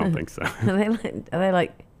 I don't think so. Are they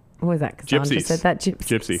like, what was that? Cassandra Gypsies. said that.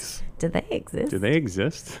 Gypsies. Do they exist? Do they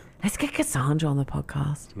exist? Let's get Cassandra on the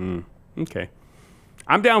podcast. Okay.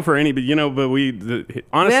 I'm down for any, but honestly,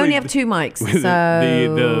 we only have 2 mics,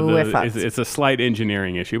 so we're fucked. It's a slight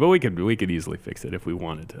engineering issue, but we could easily fix it if we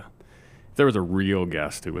wanted to. There was a real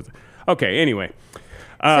guest who was okay. Anyway,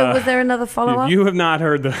 So was there another follow-up? you have not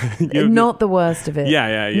heard the Not the worst of it.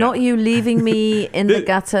 Yeah. Not you leaving me in the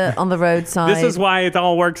gutter on the roadside. This is why it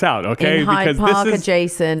all works out, okay? in Hyde Park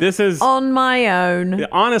adjacent. This is on my own.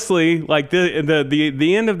 honestly like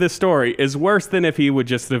the end of this story is worse than if he would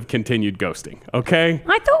just have continued ghosting, okay?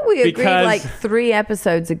 I thought we agreed Because- like 3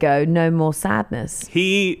 episodes ago. No more sadness.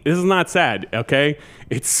 This is not sad, okay?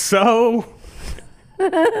 It's so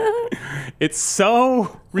it's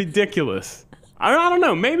so ridiculous. I don't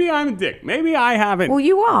know. Maybe I'm a dick. Maybe I haven't Well,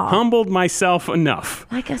 you are. humbled myself enough.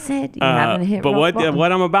 Like I said, you haven't hit But rock bottom.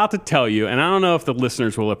 what I'm about to tell you, and I don't know if the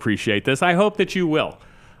listeners will appreciate this. I hope that you will.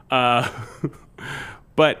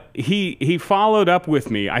 But he followed up with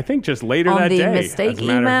me. I think just later On that the day. mistake as a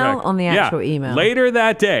matter of email? fact. On the actual email? Later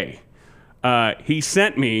that day, he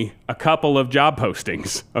sent me a couple of job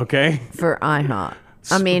postings. Okay. For iHeart.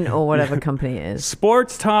 I mean, or whatever company it is.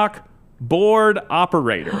 Sports Talk board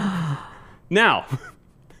operator. Now,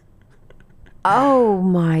 Oh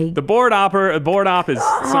my. the board op is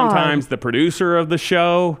sometimes the producer of the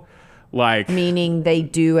show, like Meaning they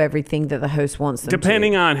do everything that the host wants them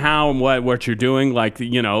depending to. on how and what you're doing. Like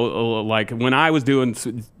like when I was doing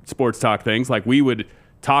sports talk things, like we would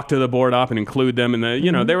talk to the board op and include them, and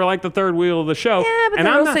they were like the third wheel of the show. Yeah, but and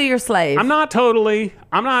they're I'm also not, your slave. I'm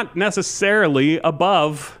not necessarily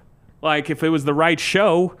above. Like if it was the right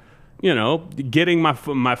show, getting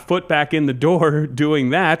my foot back in the door,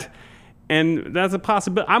 doing that. And that's a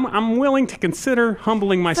possibility. I'm willing to consider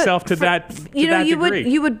humbling myself to that degree.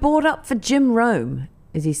 you would board up for Jim Rome.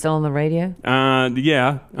 Is he still on the radio?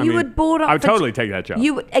 Yeah. You would board up I would for totally take that job.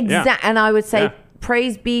 You would Yeah. and I would say Yeah.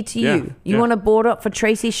 praise be to Yeah. you. You Yeah. want to board up for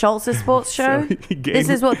Tracy Schultz's sports show? So he gave This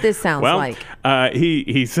me- is what this sounds well, like.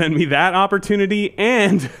 He sent me that opportunity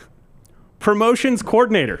and promotions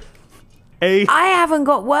coordinator. I haven't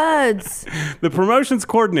got words. The promotions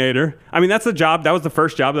coordinator. I mean, that's the job. That was the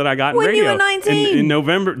first job that I got in When you radio. were 19. In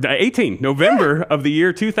November, 18, November of the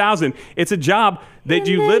year 2000. It's a job that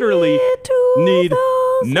you the literally year need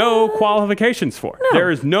 2000. no qualifications for. No. There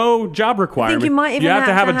is no job I requirement. think you might even have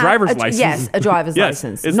to have a driver's license. Yes, a driver's Yes.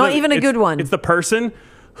 license. It's Not even a good one. It's the person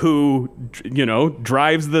who,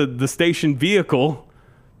 drives the station vehicle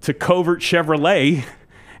to Covert Chevrolet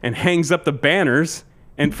and hangs up the banners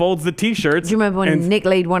and folds the T-shirts. Do you remember when and, Nick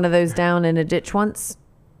laid one of those down in a ditch once?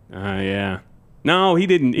 Yeah. No, he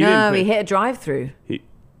didn't. He No, didn't. he hit a drive-through.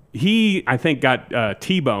 He, I think, got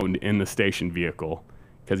T-boned in the station vehicle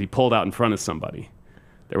because he pulled out in front of somebody.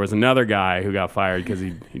 There was another guy who got fired because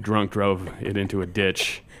he drunk drove it into a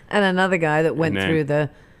ditch. And another guy that went And then- through the...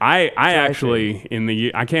 I actually,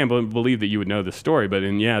 I can't believe that you would know the story, but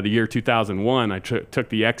in the year 2001, I took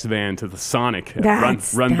the X van to the Sonic at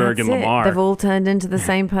Runberg and it. Lamar. They've all turned into the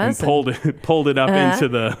same and person. pulled it up into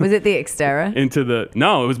the Was it the Xterra?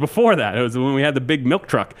 no, it was before that. It was when we had the big milk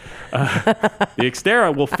truck. The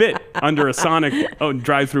Xterra will fit under a Sonic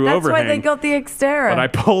drive-through That's overhang. why they got the Xterra. But I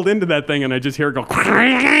pulled into that thing and I just hear it go,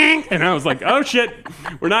 and I was like, oh shit,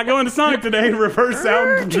 we're not going to Sonic today. Reverse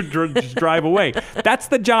out and just drive away. That's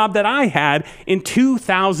the job that I had in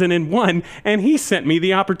 2001, and he sent me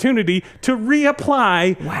the opportunity to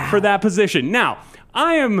reapply for that position. Now,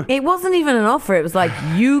 It wasn't even an offer. It was like,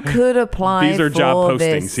 you could apply these are for job postings.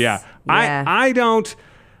 this. Yeah. Yeah. I don't,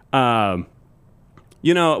 when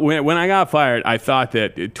I got fired, I thought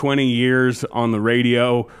that 20 years on the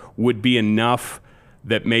radio would be enough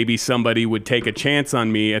that maybe somebody would take a chance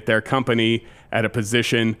on me at their company at a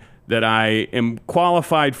position that I am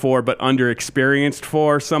qualified for but underexperienced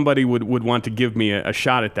for. Somebody would want to give me a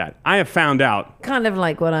shot at that. I have found out Kind of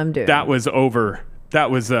like what I'm doing. that was over. That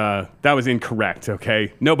was incorrect,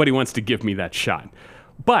 okay? Nobody wants to give me that shot.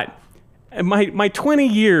 But my 20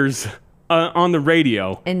 years on the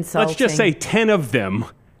radio, let's Insulting. just say 10 of them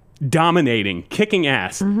dominating, kicking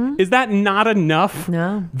ass. Is that not enough?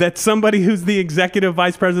 No. That somebody who's the executive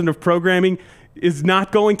vice president of programming is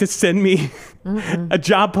not going to send me a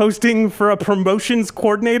job posting for a promotions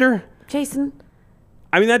coordinator? Jason?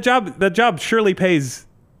 I mean, that job surely pays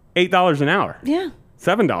 $8 an hour. Yeah.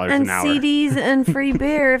 $7 And an hour. CDs and free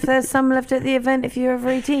beer if there's some left at the event if you're over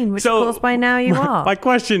 18, which of course by now you are. My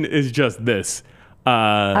question is just this.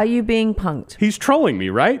 Are you being punked? He's trolling me,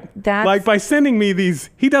 right? That's- like by sending me these,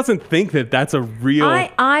 he doesn't think that that's a real.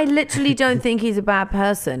 I literally don't think he's a bad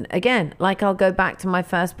person. Again, like I'll go back to my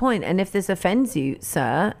first point, and if this offends you,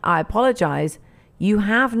 sir, I apologize. You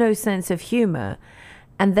have no sense of humor.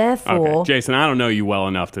 And therefore, Okay, Jason, I don't know you well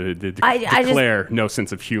enough to I just- declare no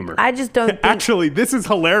sense of humor. I just don't think Actually, this is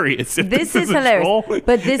hilarious. If This is a hilarious, troll,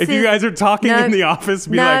 but this if you is- guys are talking no, in the office,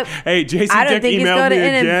 be no, like, "Hey, Jason I don't Dick think he's emailed got me it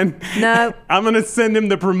in him. again. No. I'm gonna send him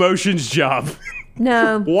the promotions job.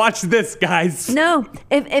 no, Watch this, guys. no.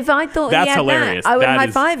 If I thought That's he had hilarious. that, I would That high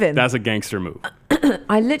is- five him. That's a gangster move.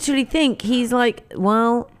 I literally think he's like,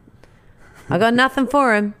 well, I got nothing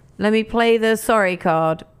for him. Let me play the sorry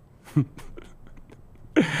card.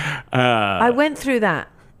 I went through that.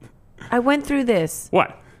 I went through this.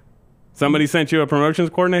 What? Somebody sent you a promotions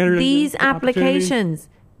coordinator? These opportunity? applications,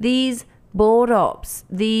 these board ops,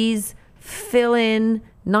 these fill-in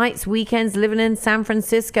nights, weekends, living in San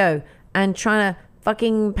Francisco and trying to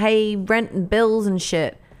fucking pay rent and bills and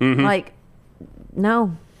shit. Mm-hmm. Like,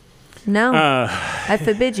 no. I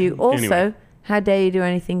forbid you. Also, Anyway. how dare you do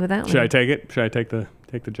anything without Should me? I take it? Should I take the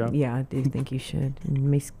job? Yeah, I do think you should. And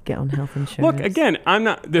me get on health insurance. Look, again, I'm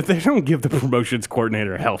not. They don't give the promotions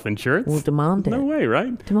coordinator health insurance. We'll demand it. No way,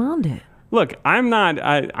 right? Demand it. Look, I'm not.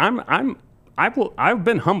 I've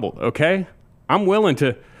been humbled. Okay, I'm willing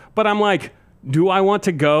to, but I'm like, do I want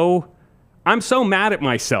to go? I'm so mad at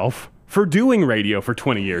myself for doing radio for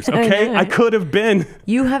 20 years. Okay, know. I could have been.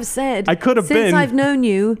 You have said, I could have since been- I've known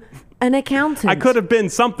you, an accountant. I could have been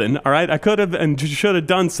something. All right, I could have and should have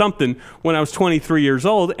done something when I was 23 years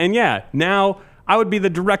old. And yeah, now I would be the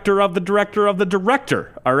director of the director of the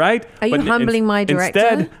director. All right. Are you humbling my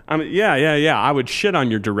director? Instead, yeah. I would shit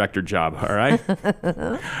on your director job. All right.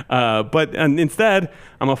 But instead,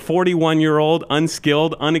 I'm a 41-year-old,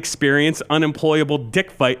 unskilled, unexperienced, unemployable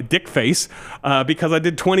dick face because I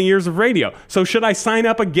did 20 years of radio. So should I sign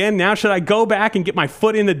up again now? Should I go back and get my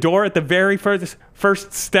foot in the door at the very first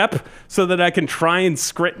step so that I can try and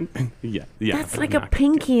script? Yeah. That's I'm like a not gonna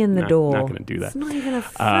pinky in the door. Not going to do that. It's not even a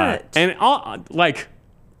foot. And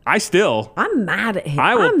I'm mad at him.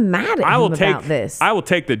 I'm mad at him about this. I will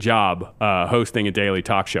take the job hosting a daily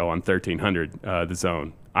talk show on 1300 The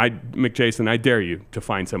Zone. McJason, I dare you to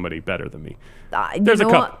find somebody better than me. There's a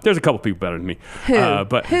couple people better than me. Who?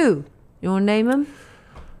 But Who? You want to name him?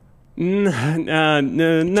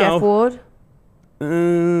 No. Jeff Ward?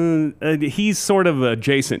 He's sort of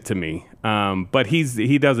adjacent to me, but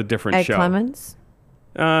he does a different Ed show. Clements?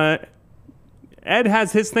 Ed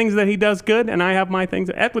has his things that he does good, and I have my things.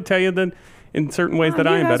 Ed would tell you that in certain ways that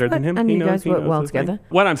you I am guys better work- than him. and He you knows- guys he work knows well his thing. together.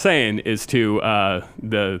 What I'm saying is to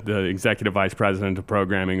the executive vice president of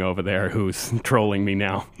programming over there, who's trolling me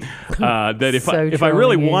now, that if So I really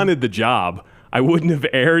trolling you. wanted the job, I wouldn't have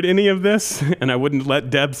aired any of this, and I wouldn't let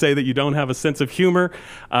Deb say that you don't have a sense of humor.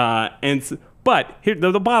 But here,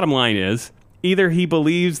 the bottom line is, either he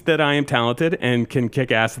believes that I am talented and can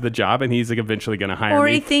kick ass at the job, and he's eventually going to hire Or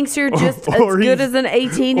me. he thinks you're just or as good he's- as an or he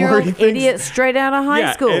 18-year-old thinks- idiot straight out of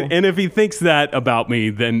high school. And if he thinks that about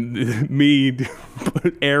me, then me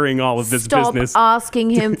airing all of this Stop business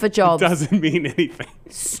asking him for jobs. doesn't mean anything.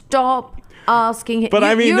 Stop asking him. But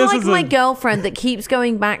I mean, you're this like is my a- girlfriend that keeps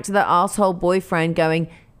going back to the asshole boyfriend going,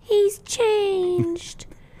 he's changed.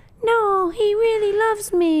 No, he really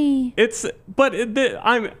loves me.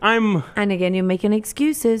 I'm And again, you're making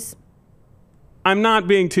excuses. not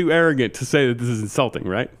being too arrogant to say that this is insulting,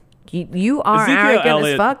 right? You are Ezekiel arrogant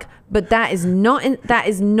Elliott- as fuck, but that is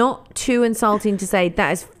not too insulting to say.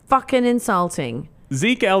 That is fucking insulting.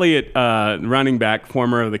 Zeke Elliott, running back,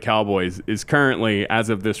 former of the Cowboys, is currently, as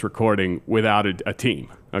of this recording, without a team.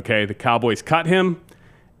 Okay, the Cowboys cut him,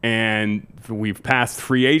 and we've passed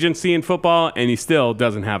free agency in football, and he still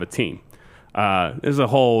doesn't have a team. There's a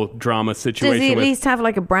whole drama situation. Does he at with, least have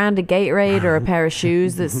like a brand of Gatorade or a pair of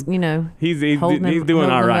shoes that's, He's holding doing him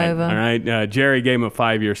all right. over? All right. Jerry gave him a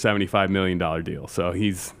 5-year, $75 million deal, so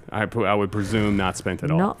I would presume not spent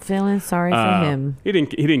it all. not feeling sorry for him? He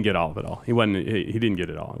didn't get all of it all. He didn't get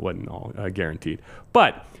it all. It wasn't all guaranteed.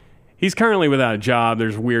 But he's currently without a job.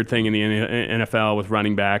 There's a weird thing in the NFL with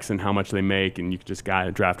running backs and how much they make, and you could just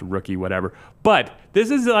draft a rookie, whatever. But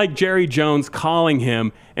this is like Jerry Jones calling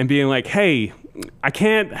him and being like, "Hey, I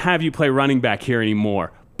can't have you play running back here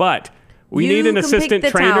anymore, but we You need an can pick assistant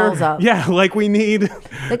the trainer." towels up. Yeah, like we need.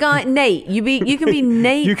 The guy Nate, you can be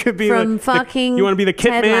Nate You could be from the, fucking. You want to be the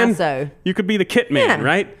kit Ted man? Lasso. You could be the kit man, Yeah.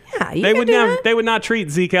 right? Yeah, you they could would do never. that. They would not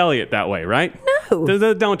treat Zeke Elliott that way, right?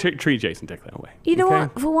 No. Don't treat Jason Dick that way. You know okay?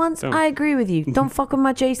 what? For once, Don't. I agree with you. Don't fuck with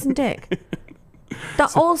my Jason Dick.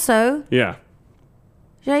 Also, Yeah.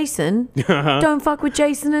 Jason, don't fuck with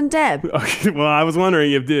Jason and Deb. Okay. Well, I was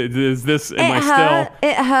wondering if is this am I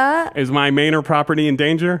It hurt. is my Manor property in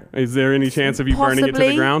danger? Is there any chance of you burning it to the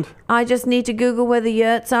Possibly. ground? I just need to Google where the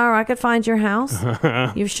yurts are. I could find your house.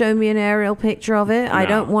 You've shown me an aerial picture of it. I No,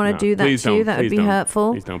 don't want to no. do that Please to you. don't. That would Please be don't.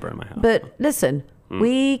 hurtful. Please don't burn my house. But listen,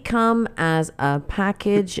 We come as a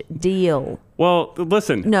package deal. Well,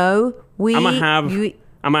 listen. No, we. I'm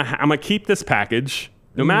gonna keep this package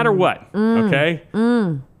no matter what. Okay.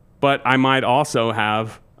 But I might also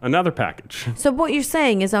have another package. So what you're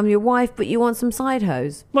saying is I'm your wife, but you want some side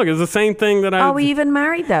hose. Look, it's the same thing that I. Are we even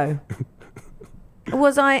married though?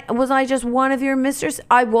 Was I just one of your mistresses?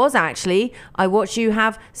 I was actually. I watched you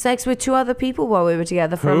have sex with 2 other people while we were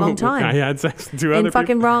together for a long time. I had sex with 2 other in people.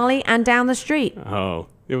 fucking Raleigh and down the street. Oh,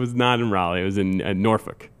 it was not in Raleigh. It was in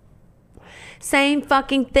Norfolk. Same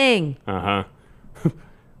fucking thing. Uh huh.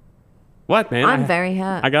 What, man? I'm very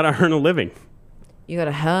hurt. I gotta earn a living. You got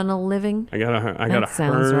a hernal living? I gotta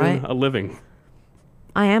sounds earn right. a living.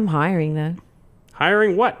 I am hiring though.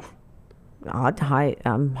 Hiring what?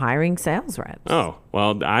 I'm hiring sales reps. Oh,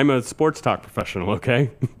 well, I'm a sports talk professional, okay?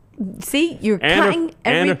 See, you're cutting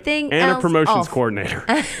everything and else a promotions off. coordinator.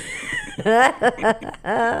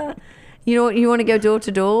 You know what? You want to go door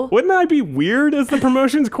to door? Wouldn't I be weird as the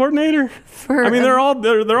promotions coordinator? I mean, they're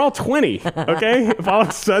all 20, okay? If all of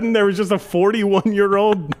a sudden there was just a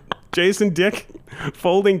 41-year-old Jason Dick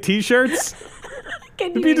folding T-shirts,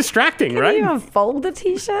 it'd be distracting, right? Can you even fold a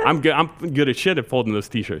T-shirt? I'm good at shit at folding those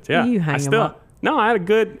T-shirts. Yeah, You hang 'em up. No, I had a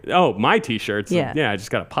good. Oh, my T-shirts. Yeah. Yeah, I just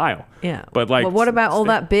got a pile. Yeah. But like, well, what about all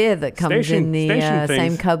that beer that comes in the station same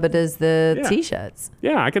things. cupboard as the Yeah. T-shirts?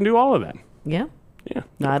 Yeah, I can do all of that. Yeah. Yeah,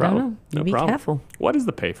 I don't know. No Be problem. careful. What is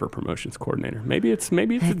the pay for promotions coordinator? Maybe it's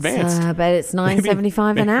advanced. I bet it's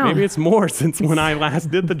 $9.75 an hour. Maybe it's more since when I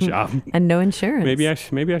last did the job. and no insurance. Maybe I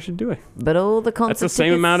should do it. But all the concert That's the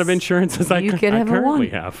same amount of insurance as I you could ever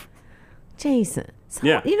currently want. have. Jason.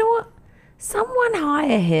 Yeah. You know what? Someone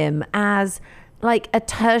hire him as like a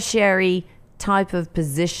tertiary type of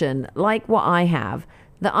position, like what I have,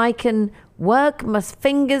 that I can work my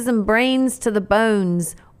fingers and brains to the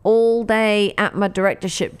bones all day at my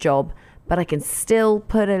directorship job, but I can still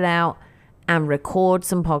put it out and record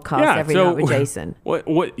some podcasts every night with Jason.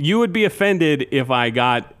 What you would be offended if I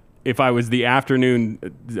was the afternoon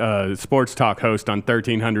sports talk host on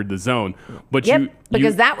 1300 The Zone, but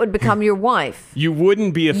because that would become your wife. You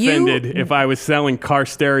wouldn't be offended if I was selling car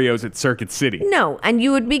stereos at Circuit City. No, and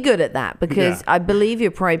you would be good at that because I believe you're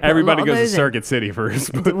probably put Everybody a lot of goes to those in. Circuit City for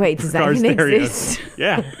Wait, does that car even stereos. exist?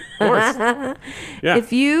 Yeah, of course. Yeah.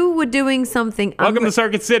 If you were doing something, Welcome to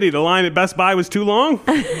Circuit City. The line at Best Buy was too long.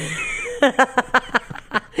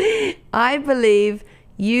 I believe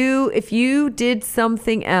if you did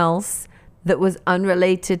something else that was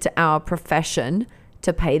unrelated to our profession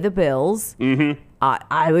to pay the bills,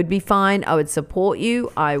 I would be fine. I would support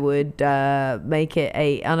you. I would make it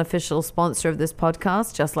a unofficial sponsor of this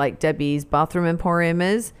podcast, just like Debbie's Bathroom Emporium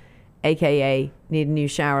is, aka need a new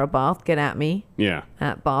shower or bath, get at me. Yeah.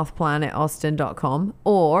 At bathplanetaustin.com.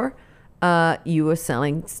 Or you were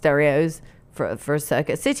selling stereos for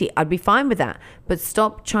Circuit City. I'd be fine with that. But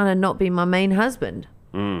stop trying to not be my main husband.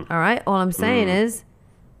 All right? All I'm saying is,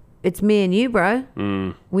 it's me and you, bro.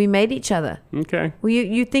 We made each other. Okay. Well,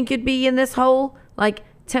 you think you'd be in this whole, like,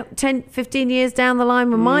 10, 15 years down the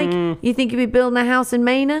line with Mike? You think you'd be building a house in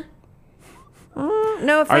Maine?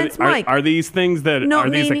 No offense, Mike. Are these things that Not are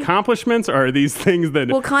these meaning- accomplishments, or are these things that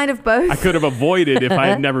Well, kind of both. I could have avoided if I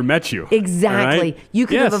had never met you? Exactly. All right? You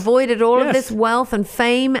could Yes. have avoided all of Yes. this wealth and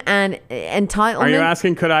fame and entitlement. Are you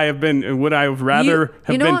asking, would I have rather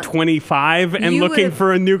have you know been what? 25 and You looking would've-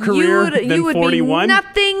 for a new career you than would 41? Be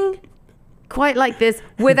nothing quite like this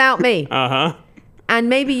without me. Uh-huh. And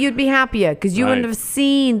maybe you'd be happier because you wouldn't Right. have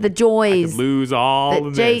seen the joys. Lose all that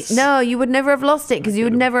of this. No, you would never have lost it because you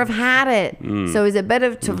would never have had it. So is it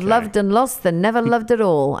better to have loved and lost than never loved at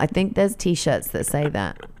all? I think there's T-shirts that say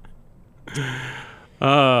that. Oh,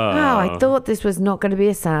 I thought this was not going to be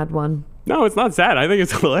a sad one. No, it's not sad. I think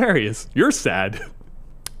it's hilarious. You're sad.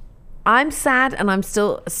 I'm sad and I'm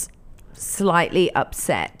still slightly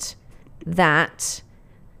upset that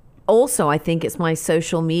also I think it's my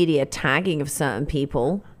social media tagging of certain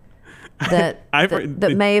people that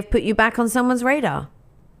that may have put you back on someone's radar.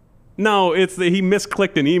 No, it's that he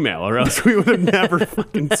misclicked an email, or else we would have never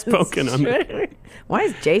fucking spoken on it. Why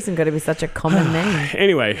is Jason going to be such a common name?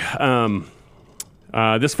 Anyway,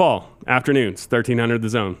 this fall, afternoons, 1300 The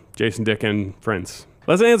Zone, Jason Dick and friends.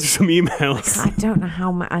 Let's answer some emails. I don't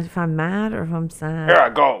know if I'm mad or if I'm sad. Here I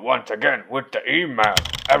go once again with the email.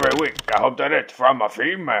 Every week, I hope that it's from a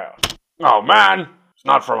female. Oh man, it's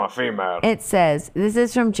not from a female. It says, this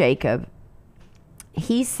is from Jacob.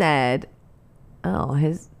 He said,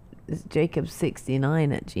 his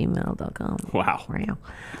Jacob69@gmail.com. Wow.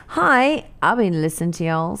 Hi, I've been listening to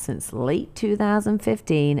y'all since late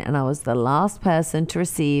 2015, and I was the last person to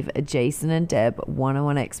receive a Jason and Deb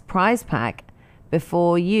 101X prize pack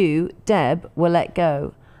before you, Deb, were let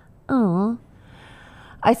go. Aww.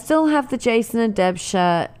 I still have the Jason and Deb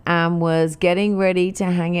shirt and was getting ready to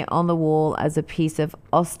hang it on the wall as a piece of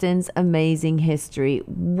Austin's amazing history.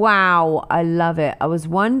 Wow, I love it. I was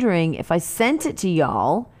wondering if I sent it to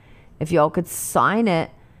y'all, if y'all could sign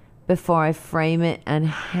it before I frame it and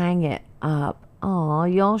hang it up. Aw,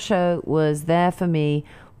 y'all show was there for me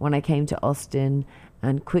when I came to Austin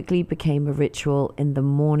and quickly became a ritual in the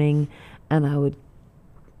morning, and I would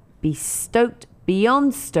be stoked,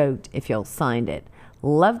 beyond stoked, if y'all signed it.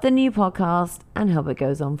 Love the new podcast and hope it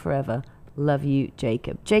goes on forever. Love you,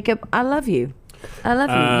 Jacob. Jacob, I love you. I love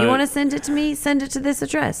you. You want to send it to me? Send it to this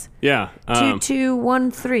address. Yeah.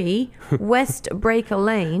 2213 West Breaker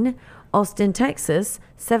Lane, Austin, Texas,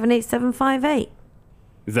 78758.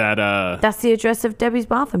 Is that That's the address of Debbie's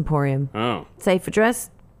Bath Emporium. Oh. Safe address.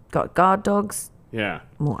 Got guard dogs. Yeah.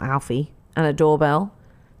 More Alfie. And a doorbell.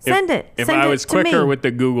 Send it. If Send I it was to quicker me. with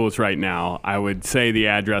the Googles right now, I would say the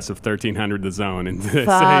address of 1300 The Zone and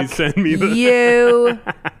Fuck say send me the you.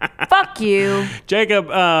 Fuck you. Jacob.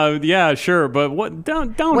 Yeah, sure, but what?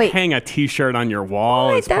 Don't Wait. hang a T-shirt on your wall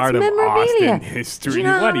Wait, as that's part of memorabilia. Austin history. Do you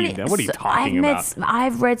know what how are you many- What are you so talking about?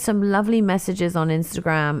 I've read some lovely messages on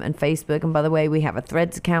Instagram and Facebook, and by the way, we have a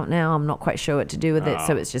Threads account now. I'm not quite sure what to do with it,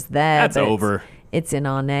 so it's just there. That's but over. It's in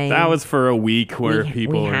our name. That was for a week where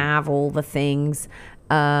people we have all the things.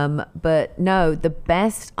 But no,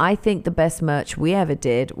 I think the best merch we ever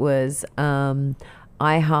did was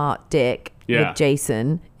I Heart Dick Yeah. with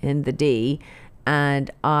Jason in the D, and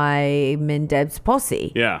I'm in Deb's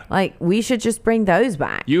posse. Yeah. Like, we should just bring those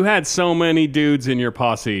back. You had so many dudes in your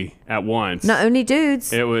posse at once. Not only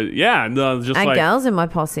dudes It was just and like girls in my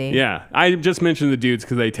posse. yeah. I just mentioned the dudes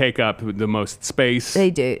because they take up the most space. They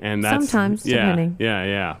do. and that's Sometimes, yeah, depending.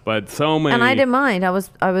 yeah. But so many. And I didn't mind. I was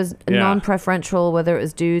Yeah. non-preferential whether it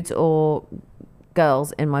was dudes or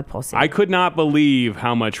girls in my posse. I could not believe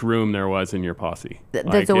how much room there was in your posse. There's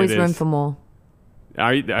Like, always it room is- for more.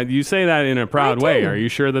 You say that in a proud I way. do. Are you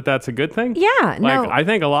sure that that's a good thing? Yeah, Like, no. I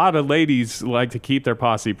think a lot of ladies like to keep their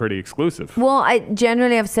posse pretty exclusive. Well,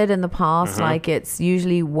 I've said in the past, Uh-huh. like, it's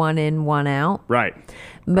usually one in, one out. Right.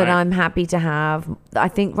 But Right. I'm happy to have. I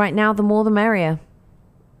think right now the more the merrier.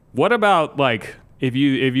 What about like if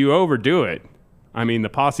you overdo it? I mean, the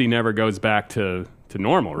posse never goes back to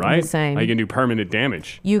normal, right? same. Like, you can do permanent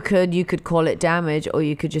damage. You could call it damage, or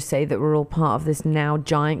you could just say that we're all part of this now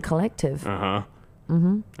giant collective. All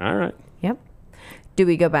right. Yep. Do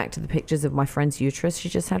we go back to the pictures of my friend's uterus she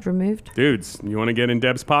just had removed? Dudes, you want to get in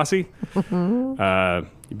Deb's posse? You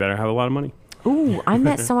better have a lot of money. Ooh, I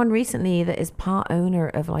met someone recently that is part owner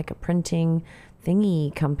of like a printing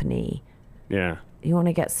thingy company. Yeah. You want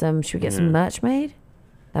to get some? Should we get some merch made?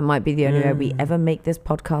 That might be the only way we ever make this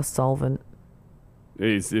podcast solvent.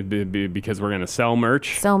 Because we're going to sell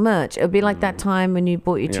merch. Sell merch. It'll be like that time when you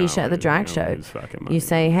bought your Yeah, t-shirt at the we drag don't show. lose fucking money. You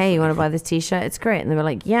say, "Hey, you want to buy this t-shirt? It's great." And they were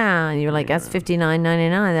like, "Yeah." And you're like, "That's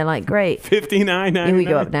 $59.99." They're like, "Great." $59.99. Here we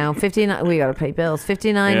go up now. 59. We got to pay bills.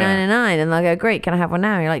 $59.99, and they'll go, "Great, can I have one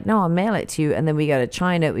now?" You're like, "No, I'll mail it to you." And then we go to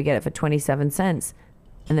China. We get it for 27 cents,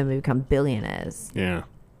 and then we become billionaires. Yeah.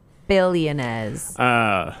 Billionaires.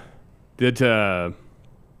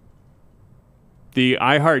 The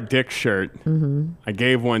I Heart Dick shirt, Mm-hmm. I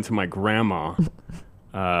gave one to my grandma,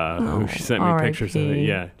 who she sent me pictures of it. R.I.P..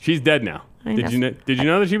 Yeah, she's dead now. I Did you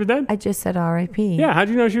know that she was dead? I just said R.I.P. Yeah, how'd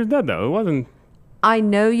you know she was dead though? It wasn't. I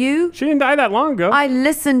know you. She didn't die that long ago. I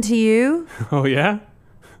listened to you. Oh yeah.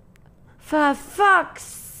 For fuck's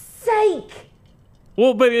sake.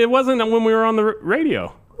 Well, but it wasn't when we were on the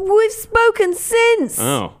radio. We've spoken since.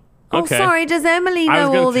 Oh. Oh, Okay. sorry. Does Emily I was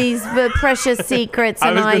know gonna all t- these precious secrets I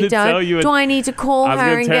and was I gonna tell don't? you a- Do I need to call I was her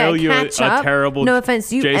going and to tell get a you catch a up? terrible No offense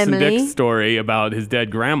to you, Jason Emily. Dick story about his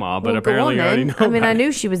dead grandma, but Well, go apparently on I already then. know I mean, about I it.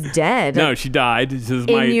 knew she was dead. No, she died. This is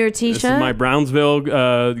your This is t-shirt? my Brownsville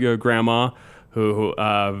grandma, who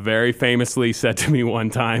very famously said to me one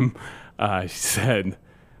time, she said,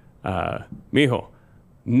 "Mijo,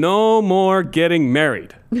 no more getting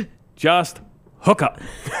married. Just hook up."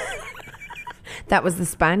 That was the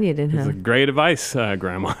Spaniard in her. Great advice,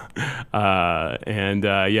 Grandma.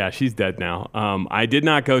 Yeah, she's dead now. I did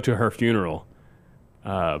not go to her funeral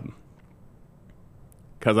because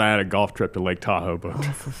I had a golf trip to Lake Tahoe booked.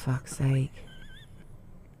 Oh, for fuck's sake.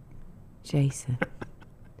 Jason.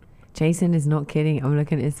 Jason is not kidding. I'm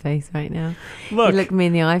looking at his face right now. Look, He looked me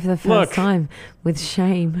in the eye for the first look. time with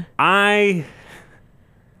shame.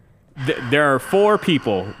 There are 4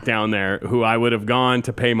 people down there who I would have gone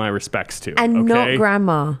to pay my respects to. And not okay?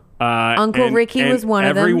 Grandma. Uncle Ricky was one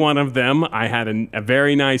of Every them. one of them I had a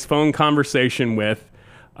very nice phone conversation with.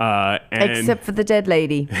 And Except for the dead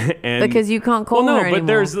lady, and, because you can't call well, her no, anymore. but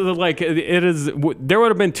there's like it is. There would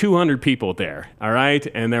have been 200 people there, all right,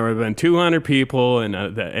 and there would have been 200 people, and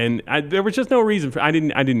there was just no reason for. I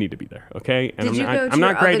didn't need to be there, okay. And Did you go to I'm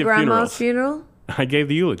not your great other at grandma's funerals. funeral? I gave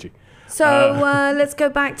the eulogy. So let's go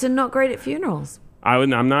back to not great at funerals. I'm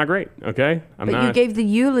not great, okay. I'm But not. you gave the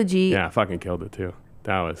eulogy. Yeah, I fucking killed it too.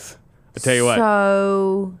 That was. I tell you what.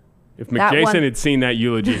 So If that McJason one- had seen that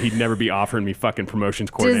eulogy, he'd never be offering me fucking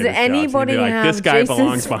promotions coordinator jobs. anybody He'd be like, have this guy Jason's-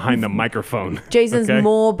 belongs behind the microphone. Jason's okay?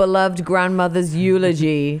 more beloved grandmother's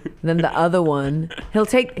eulogy than the other one. He'll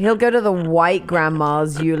go to the white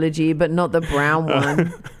grandma's eulogy, but not the brown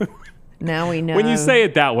one. Now we know. When you say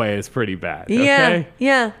it that way, it's pretty bad. yeah, Okay?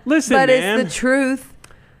 yeah. Listen, but man. it's the truth.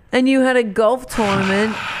 And you had a golf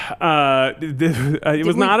tournament. It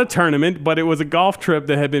was not a tournament, but it was a golf trip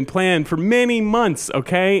that had been planned for many months,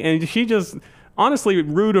 okay? And she just, honestly,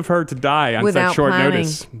 rude of her to die on Without such short planning.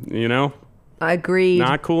 notice, you know? Agreed.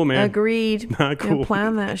 Not cool, man. Agreed. Not cool. Don't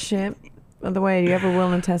plan that shit. By the way, do you have a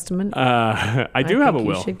will and testament? I do have a think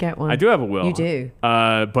you will. should get one. I do have a will. You do?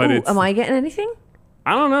 But Ooh, it's, am I getting anything?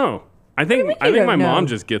 I don't know. I think mean I you think my don't mom know?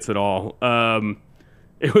 just gets it all.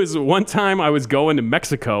 It was one time I was going to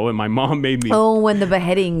Mexico and my mom made me Oh, when the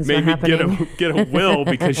beheadings were made me happening. get a will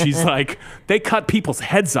because she's like, they cut people's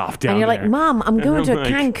heads off down And you're there. like, Mom, I'm going to I'm a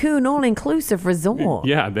like- Cancun all-inclusive resort.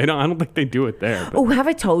 Yeah, they don't. I don't think they do it there. But, Oh, have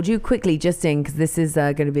I told you quickly, just in, because this is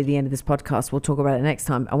going to be the end of this podcast. We'll talk about it next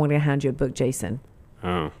time. I want to hand you a book, Jason.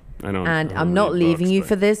 oh, I don't. And I I'm don't not read leaving books, you but-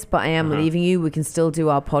 for this, but I am leaving you. We can still do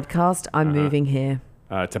our podcast. I'm moving here.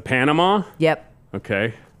 to Panama. Yep.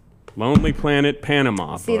 Okay, Lonely Planet,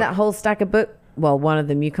 Panama. See book. that whole stack of book? Well, one of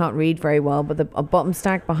them you can't read very well, but the a bottom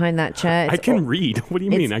stack behind that chair. I can read. What do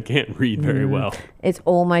you mean? it's- I can't read very well. It's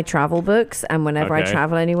all my travel books, and whenever I Okay.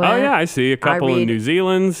 travel anywhere. Oh yeah, I see a couple in read- New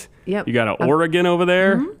Zealand. Yep. You got a Oregon over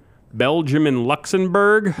there, Belgium and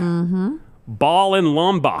Luxembourg, Ball and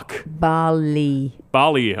Lombok, Bali.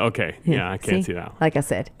 Bali. Okay, yeah, I can't see that. Like I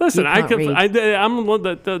said. Listen, you I can't could.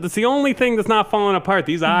 read. That's the only thing that's not falling apart.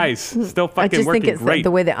 These eyes still I fucking just working think it's great.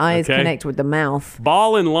 the way the eyes okay? connect with the mouth.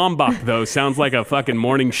 Ball and Lombok though sounds like a fucking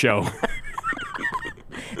morning show.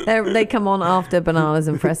 They come on after Bananas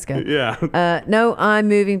and Fresca. Yeah. No, I'm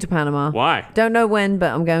moving to Panama. Why? Don't know when,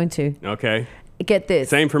 but I'm going to. Okay. Get this.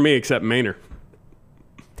 Same for me, except Maynard.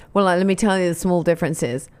 Well, let me tell you the small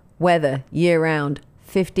differences. Weather, year round,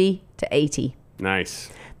 50 to 80. Nice.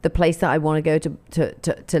 The place that I want to go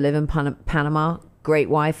to live in Panama, great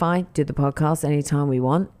Wi-Fi, do the podcast anytime we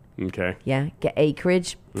want. Okay. Yeah, get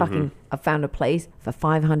acreage. Mm-hmm. Fucking, I found a place for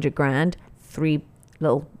 500 grand, 3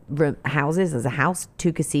 little houses. There's a house,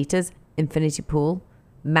 2 casitas, infinity pool,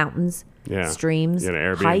 mountains, Yeah. streams, You got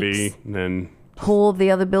an Airbnb, hikes. and then Pull the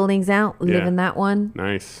other buildings out, live Yeah. in that one.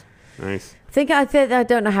 nice. I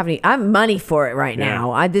don't know have any. I have money for it right Yeah.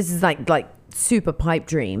 now. This is like super pipe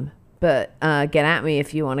dream. But get at me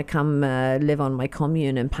if you want to come live on my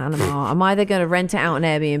commune in Panama. I'm either going to rent it out on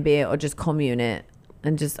Airbnb or just commune it,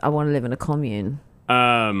 and I want to live in a commune. You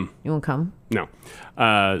want to come? No.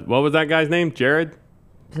 What was that guy's name? Jared?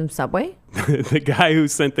 Some Subway? The guy who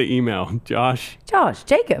sent the email. Josh? Josh,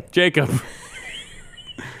 Jacob. Jacob.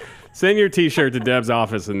 Send your T-shirt to Deb's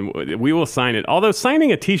office and we will sign it. Although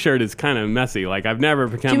signing a T-shirt is kind of messy. Like I've never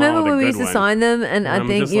become. Do you remember the when we good used to one. sign them? And I I'm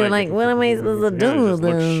think just you were like, what am I supposed to do? Yeah, it just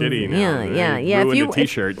with looks them? shitty now. Yeah. Ruined If the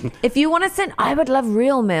T-shirt. If you want to send, I would love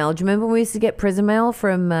real mail. Do you remember when we used to get prison mail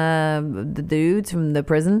from the dudes from the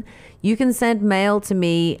prison? You can send mail to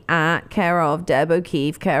me at care of Deb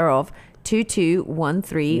O'Keefe, care of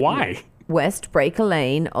 2213. Why? West Breaker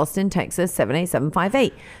Lane, Austin, Texas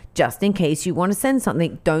 78758. Just in case you want to send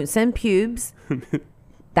something, don't send pubes.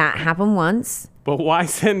 That happened once. But why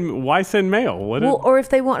send mail? What? Well, or if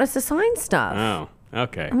they want us to sign stuff. Oh,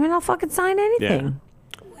 okay. I mean, I'll fucking sign anything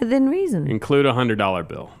within reason. Include a $100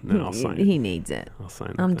 bill, and then I'll sign it. He needs it. I'll sign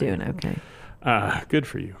it. I'm doing okay. Good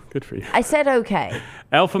for you. Good for you. I said okay.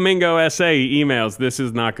 El Flamingo SA emails, this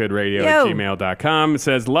is notgoodradio at Yo. gmail.com. It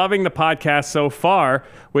says, loving the podcast so far,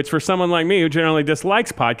 which for someone like me who generally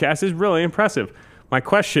dislikes podcasts is really impressive. My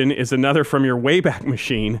question is another from your Wayback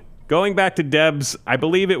Machine. Going back to Deb's, I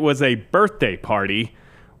believe it was a birthday party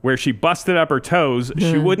where she busted up her toes.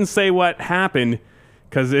 She wouldn't say what happened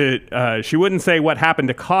because she wouldn't say what happened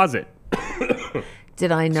to cause it.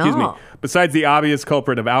 Did I Excuse not? me. Besides the obvious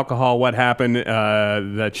culprit of alcohol, what happened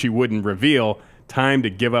that she wouldn't reveal? time to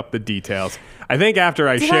give up the details. I think after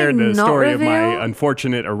I Did shared I the not story of my reveal?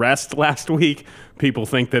 unfortunate arrest last week, people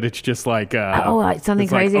think that it's just like like something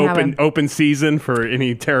it's like crazy happened. open season for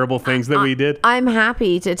any terrible things that we did. I'm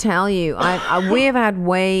happy to tell you,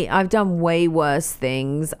 I've done way worse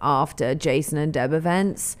things after Jason and Deb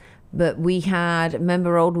events. But we had,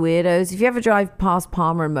 remember Old Weirdos? If you ever drive past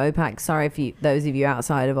Palmer and Mopac, sorry if those of you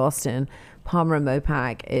outside of Austin, Palmer and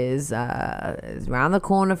Mopac is around the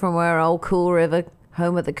corner from where Old Cool River,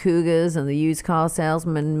 home of the Cougars and the used car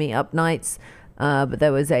salesman meet up nights. But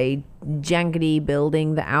there was a jankety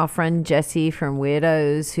building that our friend Jesse from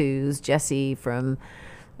Weirdos, who's Jesse from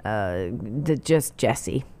just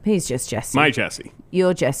Jesse. He's just Jesse. My Jesse.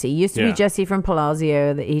 You're Jesse. Used to be Yeah. Jesse from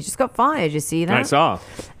Palazzo. That he just got fired. You see that? I saw.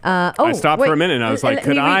 I stopped for a minute and I was like,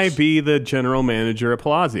 could I be the general manager at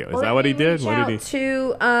Palazzo? Is that what he did? What did he?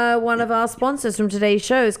 To one of our sponsors from today's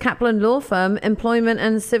show is Kaplan Law Firm, Employment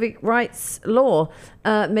and Civic Rights Law.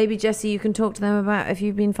 Maybe Jesse, you can talk to them about if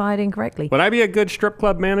you've been fired incorrectly. Would I be a good strip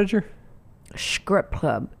club manager? Strip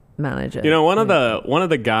club manager. You know, one of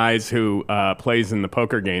the guys who plays in the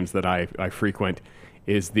poker games that I frequent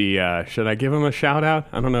is the should I give him a shout out?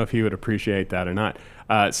 I don't know if he would appreciate that or not.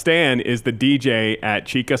 Stan is the DJ at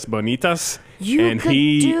Chicas Bonitas, You could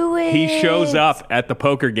do he shows it. up at the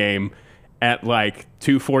poker game at like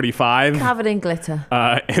 2:45. Covered in glitter.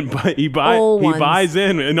 He All ones. buys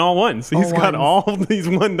in all ones. He's got ones. all these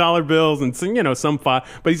 $1 bills and some, some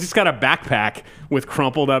five, but he's just got a backpack with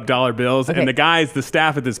crumpled up dollar bills. Okay. And the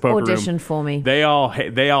staff at this poker Audition room, for me. They all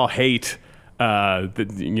hate.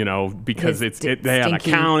 Because His they have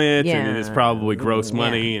stinky- accountants yeah. and it's probably gross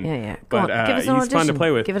money. Yeah. Go But on, give us he's an audition. fun to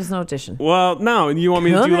play with. Give us an audition. Well, no, you want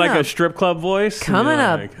me to do Coming like a up. strip club voice? And Coming you're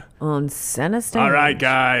up like, on Center Stage. all right,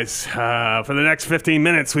 guys. For the next 15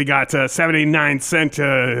 minutes, we got 79 cent.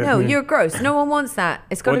 No, you're gross. No one wants that.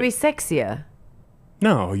 It's got to What- be sexier.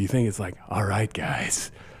 No, you think it's like, all right,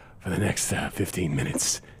 guys. For the next 15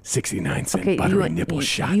 minutes, 69 cent Okay, buttery nipple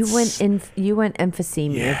shots. You went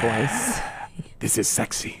emphysema voice. This is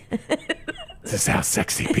sexy. This is how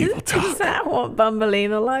sexy people Is talk. that what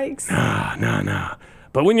Bumbleina likes? No.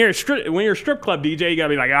 But when you're a strip club DJ, you gotta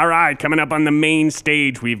be like, all right, coming up on the main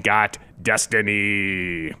stage, we've got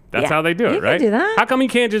Destiny. That's Yeah, how they do it, you can right? do that. How come you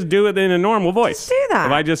can't just do it in a normal voice? Just do that.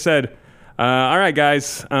 If I just said, all right,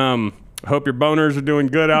 guys, hope your boners are doing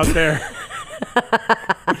good out there.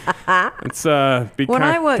 Let's be When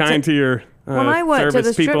I worked kind at- to your when I worked at service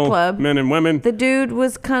the strip people, club, men and women. The dude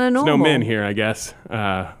was kind of There's normal. no men here, I guess.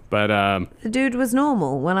 But The dude was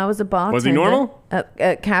normal when I was a bartender. Was he normal?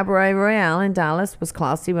 At Cabaret Royale in Dallas was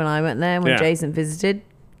classy when I went there. When Yeah. Jason visited,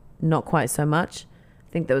 not quite so much.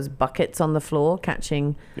 I think there was buckets on the floor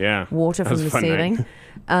catching water that from was a the fun night. ceiling.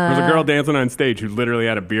 There was a girl dancing on stage who literally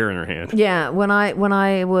had a beer in her hand. Yeah, when I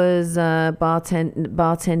was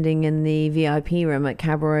bartending in the VIP room at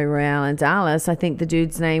Cabaret Royale in Dallas, I think the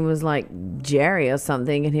dude's name was like Jerry or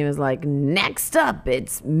something, and he was like, "Next up,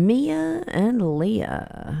 it's Mia and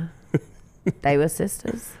Leah." They were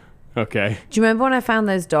sisters. Okay. Do you remember when I found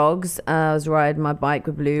those dogs? I was riding my bike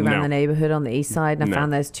with Blue around No. the neighborhood on the east side, and I No.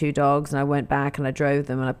 found those two dogs, and I went back and I drove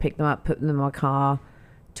them, and I picked them up, put them in my car,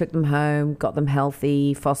 took them home, got them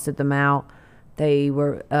healthy, fostered them out. They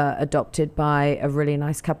were adopted by a really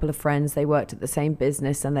nice couple of friends. They worked at the same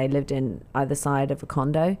business, and they lived in either side of a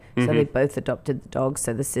condo. So they both adopted the dogs,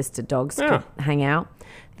 so the sister dogs Yeah. could hang out.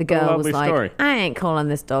 The girl was lovely like, story. I ain't calling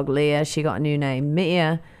this dog Leah. She got a new name,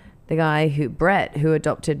 Mia. The guy Brett, who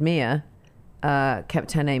adopted Mia,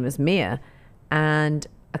 kept her name as Mia. And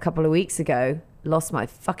a couple of weeks ago, lost my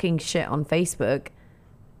fucking shit on Facebook.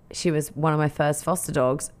 She was one of my first foster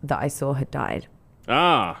dogs that I saw had died.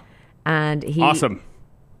 Ah, And awesome.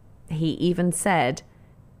 he even said,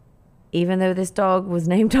 even though this dog was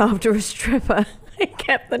named after a stripper, I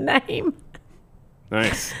kept the name.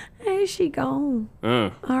 Nice. There she gone.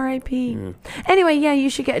 Uh. R.I.P. Anyway, yeah, you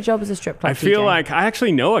should get a job as a strip club I feel DJ. like I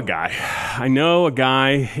actually know a guy. I know a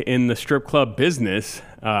guy in the strip club business.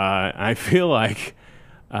 I feel like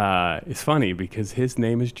it's funny because his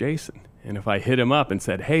name is Jason. And if I hit him up and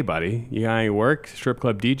said, hey, buddy, you got any work, strip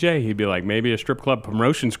club DJ? He'd be like, maybe a strip club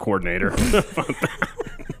promotions coordinator.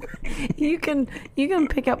 you can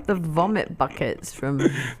pick up the vomit buckets from Do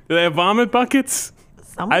they have vomit buckets?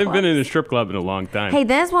 some I haven't been place. in a strip club in a long time. Hey,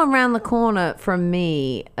 there's one around the corner from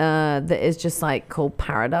me that is just like called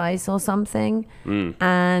Paradise or something.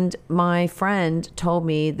 And my friend told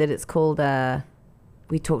me that it's called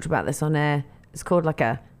we talked about this on air. It's called like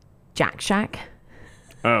a Jack Shack.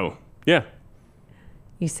 Oh, yeah.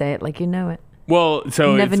 You say it like you know it. Well,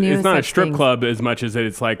 so Never knew it's not a such strip things. club as much as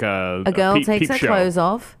it's like a A girl peep takes her show. clothes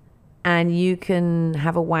off and you can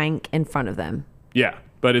have a wank in front of them. Yeah,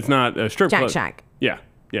 but it's not a strip Jack club. Shack. Yeah.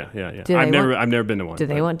 Do I've they never been to one. Do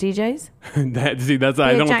they want DJs? That's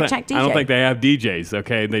I don't Jack think Shack I don't DJ. think they have DJs.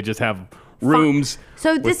 Okay, they just have rooms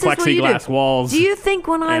So with this is what you plexiglass do. walls. Do you think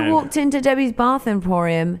when I and- walked into Debbie's Bath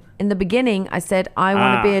Emporium in the beginning, I said I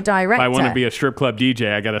want to be a director? If I want to be a strip club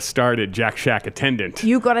DJ, I got to start at Jack Shack attendant.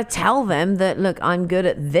 You got to tell them that, look, I'm good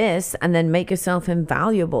at this, and then make yourself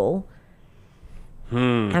invaluable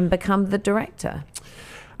and become the director.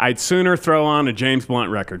 I'd sooner throw on a James Blunt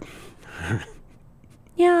record.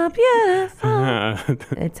 You're beautiful.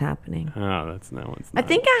 It's happening. Oh, that's no one's. I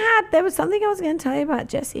think there was something I was going to tell you about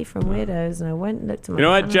Jesse from Weirdos, and I went and looked at my You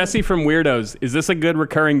know what, calendar. Jesse from Weirdos? Is this a good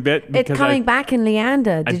recurring bit? It's coming back in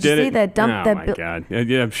Leander. I Did you see it? their dump? Oh their my bu- god!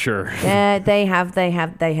 Yeah, I'm sure. Yeah, they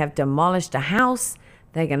have demolished a house.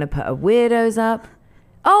 They're gonna put a Weirdos up.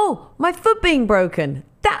 Oh, my foot being broken.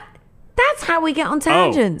 That's how we get on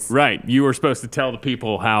tangents. Oh, right. You were supposed to tell the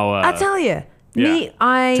people how. I'll tell you.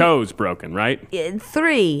 Yeah. Toes broken, right?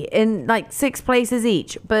 3 in like 6 places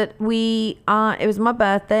each. But it was my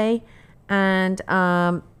birthday, and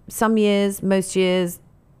some years, most years,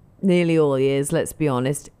 nearly all years, let's be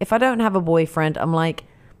honest, if I don't have a boyfriend, I'm like,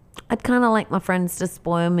 I'd kind of like my friends to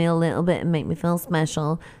spoil me a little bit and make me feel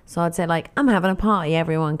special. So I'd say, like, I'm having a party,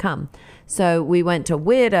 everyone come. So we went to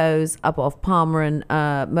Weirdos up off Palmer and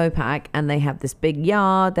Mopac, and they have this big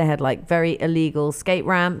yard. They had like very illegal skate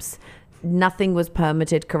ramps. Nothing was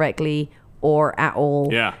permitted correctly or at all.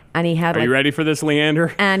 Yeah. And he had Are like, you ready for this,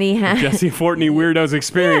 Leander? and he had Jesse Fortney Weirdos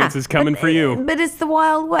experience is coming for you. But it's the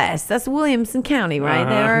Wild West. That's Williamson County, right?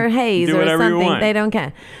 There are Hayes Do or whatever you something. want. They don't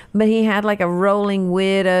care. But he had like a rolling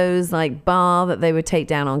Weirdos like bar that they would take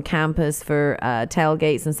down on campus for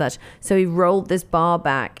tailgates and such. So he rolled this bar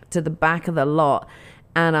back to the back of the lot,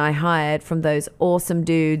 and I hired from those awesome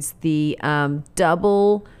dudes the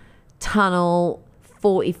double tunnel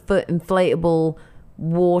 40-foot inflatable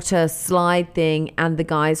water slide thing, and the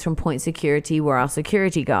guys from Point Security were our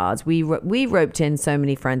security guards. We roped in so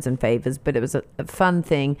many friends and favors, but it was a fun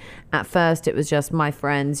thing. At first it was just my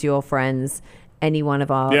friends, your friends, any one of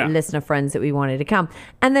our listener friends that we wanted to come,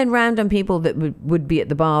 and then random people that would be at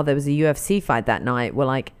the bar. There was a UFC fight that night, were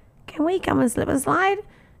like, can we come and slip and slide?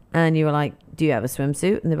 And you were like, do you have a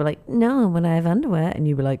swimsuit? And they were like, no, but I have underwear. And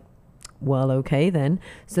you were like, well, okay then.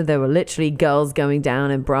 So there were literally girls going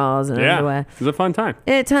down in bras and underwear. It was a fun time.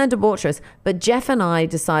 It turned debaucherous. But Jeff and I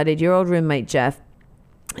decided, your old roommate Jeff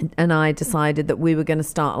and I decided that we were going to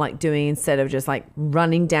start like doing, instead of just like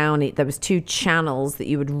running down it, there was 2 channels that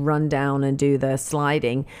you would run down and do the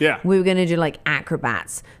sliding. Yeah. We were going to do like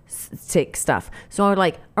acrobats stick stuff. So I was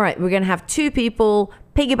like, all right, we're going to have 2 people,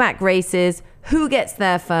 piggyback races. Who gets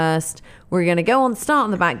there first? We're going to start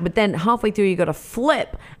on the back, but then halfway through you got to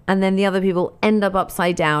flip, and then the other people end up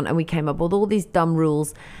upside down. And we came up with all these dumb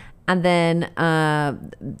rules. And then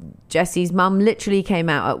Jesse's mum literally came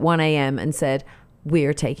out at 1 a.m. and said,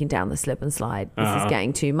 we're taking down the slip and slide. This is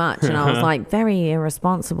getting too much. And I was like, very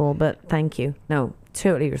irresponsible, but thank you. No,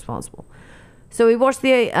 totally responsible. So we watched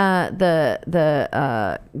the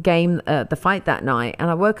game, the fight that night, and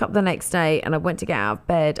I woke up the next day and I went to get out of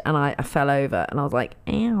bed and I fell over and I was like,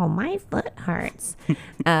 ow, my foot hurts.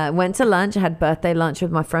 Went to lunch. I had birthday lunch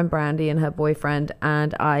with my friend Brandy and her boyfriend,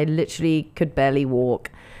 and I literally could barely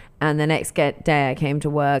walk. And the next day I came to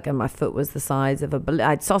work and my foot was the size of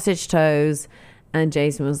I had sausage toes, and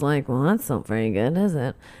Jason was like, well, that's not very good, is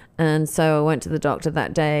it? And so I went to the doctor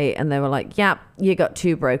that day and they were like, yep, you got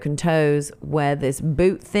 2 broken toes, wear this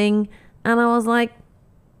boot thing. And I was like,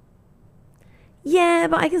 yeah,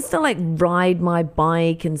 but I can still like ride my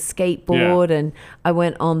bike and skateboard. Yeah. And I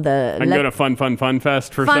went on the I can go to Fun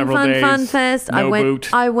Fest for several days. Fun Fest. No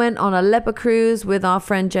boot. I went on a leper cruise with our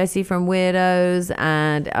friend Jesse from Weirdos,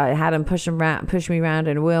 and I had him push me around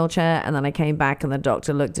in a wheelchair. And then I came back and the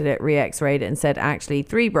doctor looked at it, re-x-rayed it, and said, actually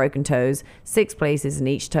 3 broken toes, 6 places in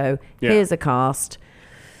each toe. Yeah. Here's a cast.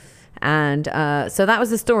 And so that was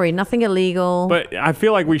the story. Nothing illegal. But I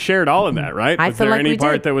feel like we shared all of that, right? I Was feel there like any we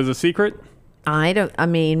part did. that was a secret? I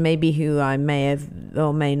mean, maybe who I may have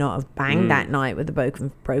or may not have banged that night with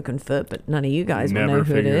a broken foot, but none of you guys will Never know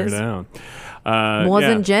who it figured is. it out.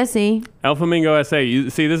 Wasn't Jesse. El Flamingo SA. See,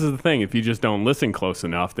 this is the thing. If you just don't listen close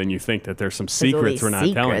enough, then you think that there's some all secrets these we're not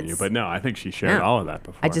telling you. secrets. But no, I think she shared No. all of that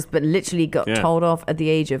before. But literally got told off at the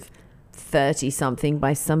age of 30 something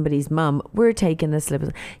by somebody's mum. We're taking the slip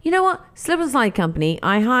and slide. You know what? Slip and Slide Company,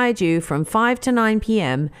 I hired you from 5 to 9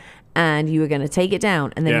 p.m. and you were going to take it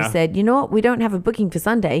down. And then Yeah. you said, you know what? We don't have a booking for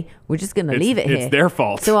Sunday. We're just going to leave it here. It's their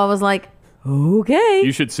fault. So I was like, okay.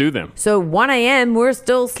 You should sue them. So 1 a.m. we're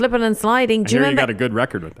still slipping and sliding. I Do you hear you remember? got a good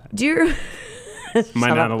record with that. Do you Am I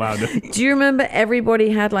not allowed to? Do you remember everybody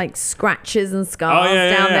had like scratches and scars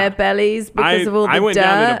down their bellies because of all the I went dirt?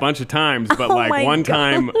 down it a bunch of times, but Oh like my one God.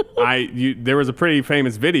 time, there was a pretty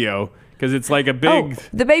famous video because it's like a big.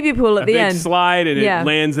 the baby pool at a the big end. slide and Yeah. it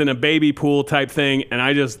lands in a baby pool type thing, and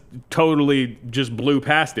I just totally just blew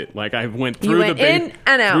past it. Like I went through went in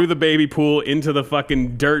and out. through the baby pool into the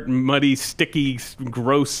fucking dirt, muddy, sticky,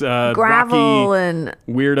 gross, Gravel rocky, and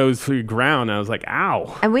weirdos ground. I was like,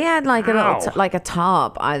 ow. And we had like a Ow. little, like a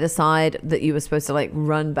tarp either side that you were supposed to like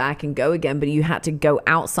run back and go again, but you had to go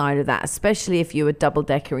outside of that, especially if you were double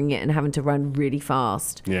deckering it and having to run really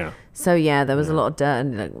fast. Yeah. So yeah, there was a lot of dirt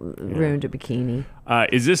and like, ruined a bikini.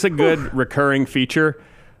 Is this a good recurring feature?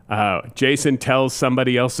 Jason tells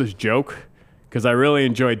somebody else's joke, because I really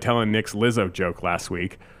enjoyed telling Nick's Lizzo joke last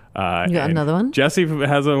week. You got and another one? Jesse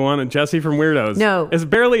has a one. Jesse from Weirdos. No. It's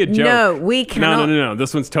barely a joke. No, we cannot- No.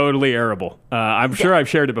 This one's totally airable. I'm sure I've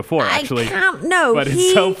shared it before, actually. I can't. No, But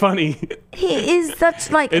it's so funny. He is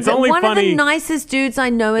such like It's only one of funny- the nicest dudes I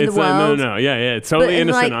know in It's the world. no. Yeah. It's totally it's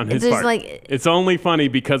innocent like- on his there's part. like- It's only funny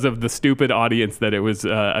because of the stupid audience that it was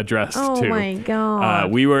addressed Oh to. my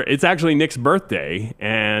God. It's actually Nick's birthday,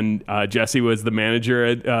 and Jesse was the manager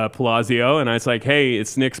at Palazzo, and I was like, "Hey,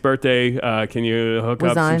 it's Nick's birthday. Can you hook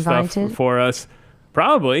Was up I some stuff invited? for us?"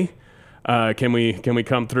 Probably. Can we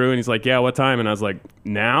come through? And he's like, "Yeah, what time?" And I was like,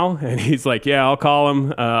 "Now?" And he's like, "Yeah, I'll call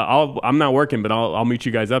him. I'm not working, but I'll meet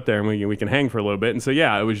you guys up there, and we can hang for a little bit." And so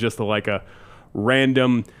yeah, it was just like a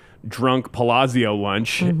random drunk Palazzo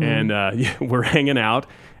lunch, and we're hanging out.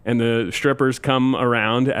 And the strippers come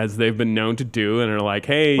around, as they've been known to do, and are like,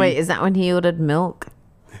 "Hey, Wait, is that when he ordered milk?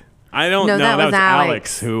 I don't No, know. that That was was Alex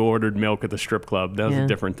Alex who ordered milk at the strip club. That was Yeah. a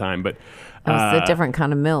different time, but That was a different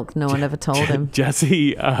kind of milk. No one ever told him.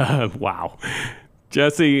 Jesse, wow.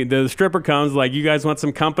 Jesse, the stripper comes like, "You guys want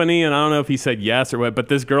some company?" And I don't know if he said yes or what, but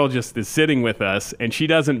this girl just is sitting with us, and she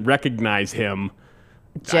doesn't recognize him.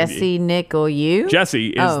 Jesse, Nick, or you? Jesse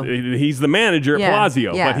is Oh. he's the manager at Yeah,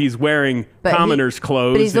 Palazzo, yeah. but he's wearing But commoner's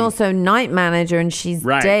clothes. But he's and- also night manager, and she's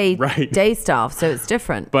Right, day right. day staff, so it's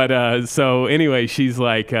different. But so anyway, she's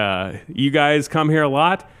like, "You guys come here a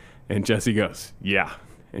lot?" And Jesse goes, "Yeah."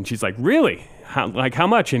 And she's like, "Really? How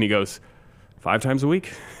much?" And he goes, 5 times a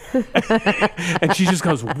week. And she just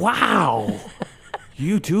goes, "Wow,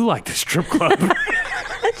 you do like the strip club."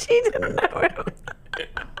 She didn't know him.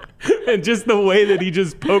 And just the way that he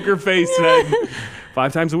just poker faced said,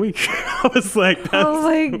 5 times a week. I was like, that's, Oh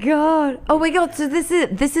my god! Oh my god! So this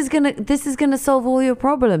is gonna solve all your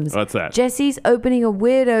problems. What's that? Jesse's opening a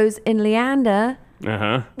Weirdos in Leander.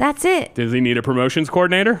 That's it. Does he need a promotions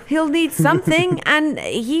coordinator? He'll need something, and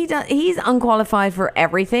he's unqualified for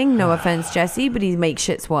everything. No offense, Jesse, but he makes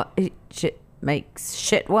makes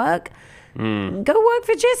shit work. Go work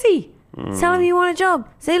for Jesse. Tell him you want a job.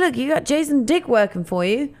 Say, look, you got Jason Dick working for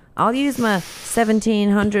you. I'll use my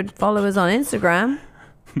 1,700 followers on Instagram.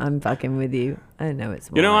 I'm fucking with you. I know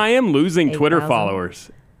it's more. You know, I am losing Twitter 8,000.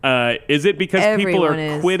 followers. Is it because people Everyone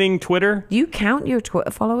are is. quitting Twitter? Do you count your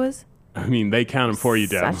Twitter followers? I mean, they count them for you,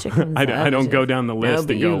 Deb. Such a I don't go conservative. down the No, list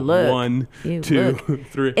but and you go look. 1, You 2, look.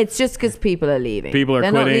 3. It's just because people are leaving. People are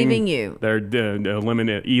They're quitting. not leaving you. They're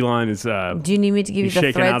eliminated. Elon is Do you need me to give you he's the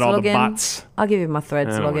shaking Threads out all the login? bots. I'll give you my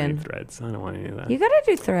Threads I don't want any login. threads. I don't want any of that. You gotta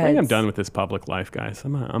do I Threads. think I'm done with this public life, guys.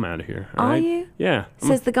 I'm out of here. all Are right? you? Yeah.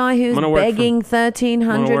 Says the guy who's gonna work for- begging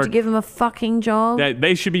 1,300 to work- give him a fucking job.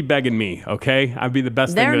 They should be begging me, okay? I'd be the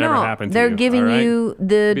best They're thing that ever not. happened to They're you. giving all right? you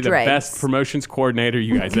the Be the dregs. best promotions coordinator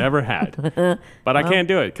you guys ever had. But I can't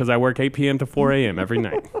do it because I work 8 p.m. to 4 a.m. every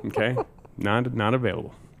night, okay? Not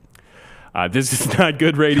available. This is not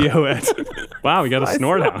good radio. Wow, we got a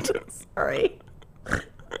snort out. Sorry.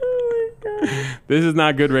 This is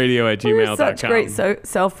not good radio at We're gmail.com. such great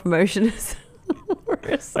self-promotioners.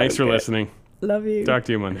 Thanks for listening. Love you. Talk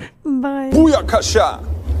to you Monday. Bye. Booyakasha.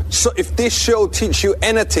 So if this show teach you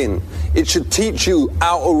anything, it should teach you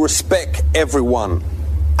how to respect everyone.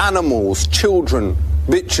 Animals, children,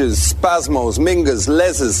 bitches, spasmos, mingers,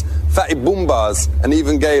 lesers, fatty boombas, and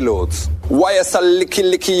even gaylords. Wayasa licky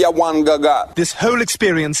licky yawan gaga. This whole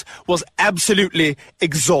experience was absolutely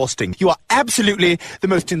exhausting. You are absolutely the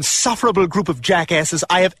most insufferable group of jackasses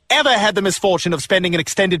I have ever had the misfortune of spending an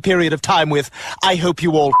extended period of time with. I hope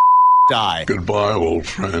you all die. Goodbye, old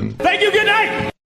friend. Thank you. Good night.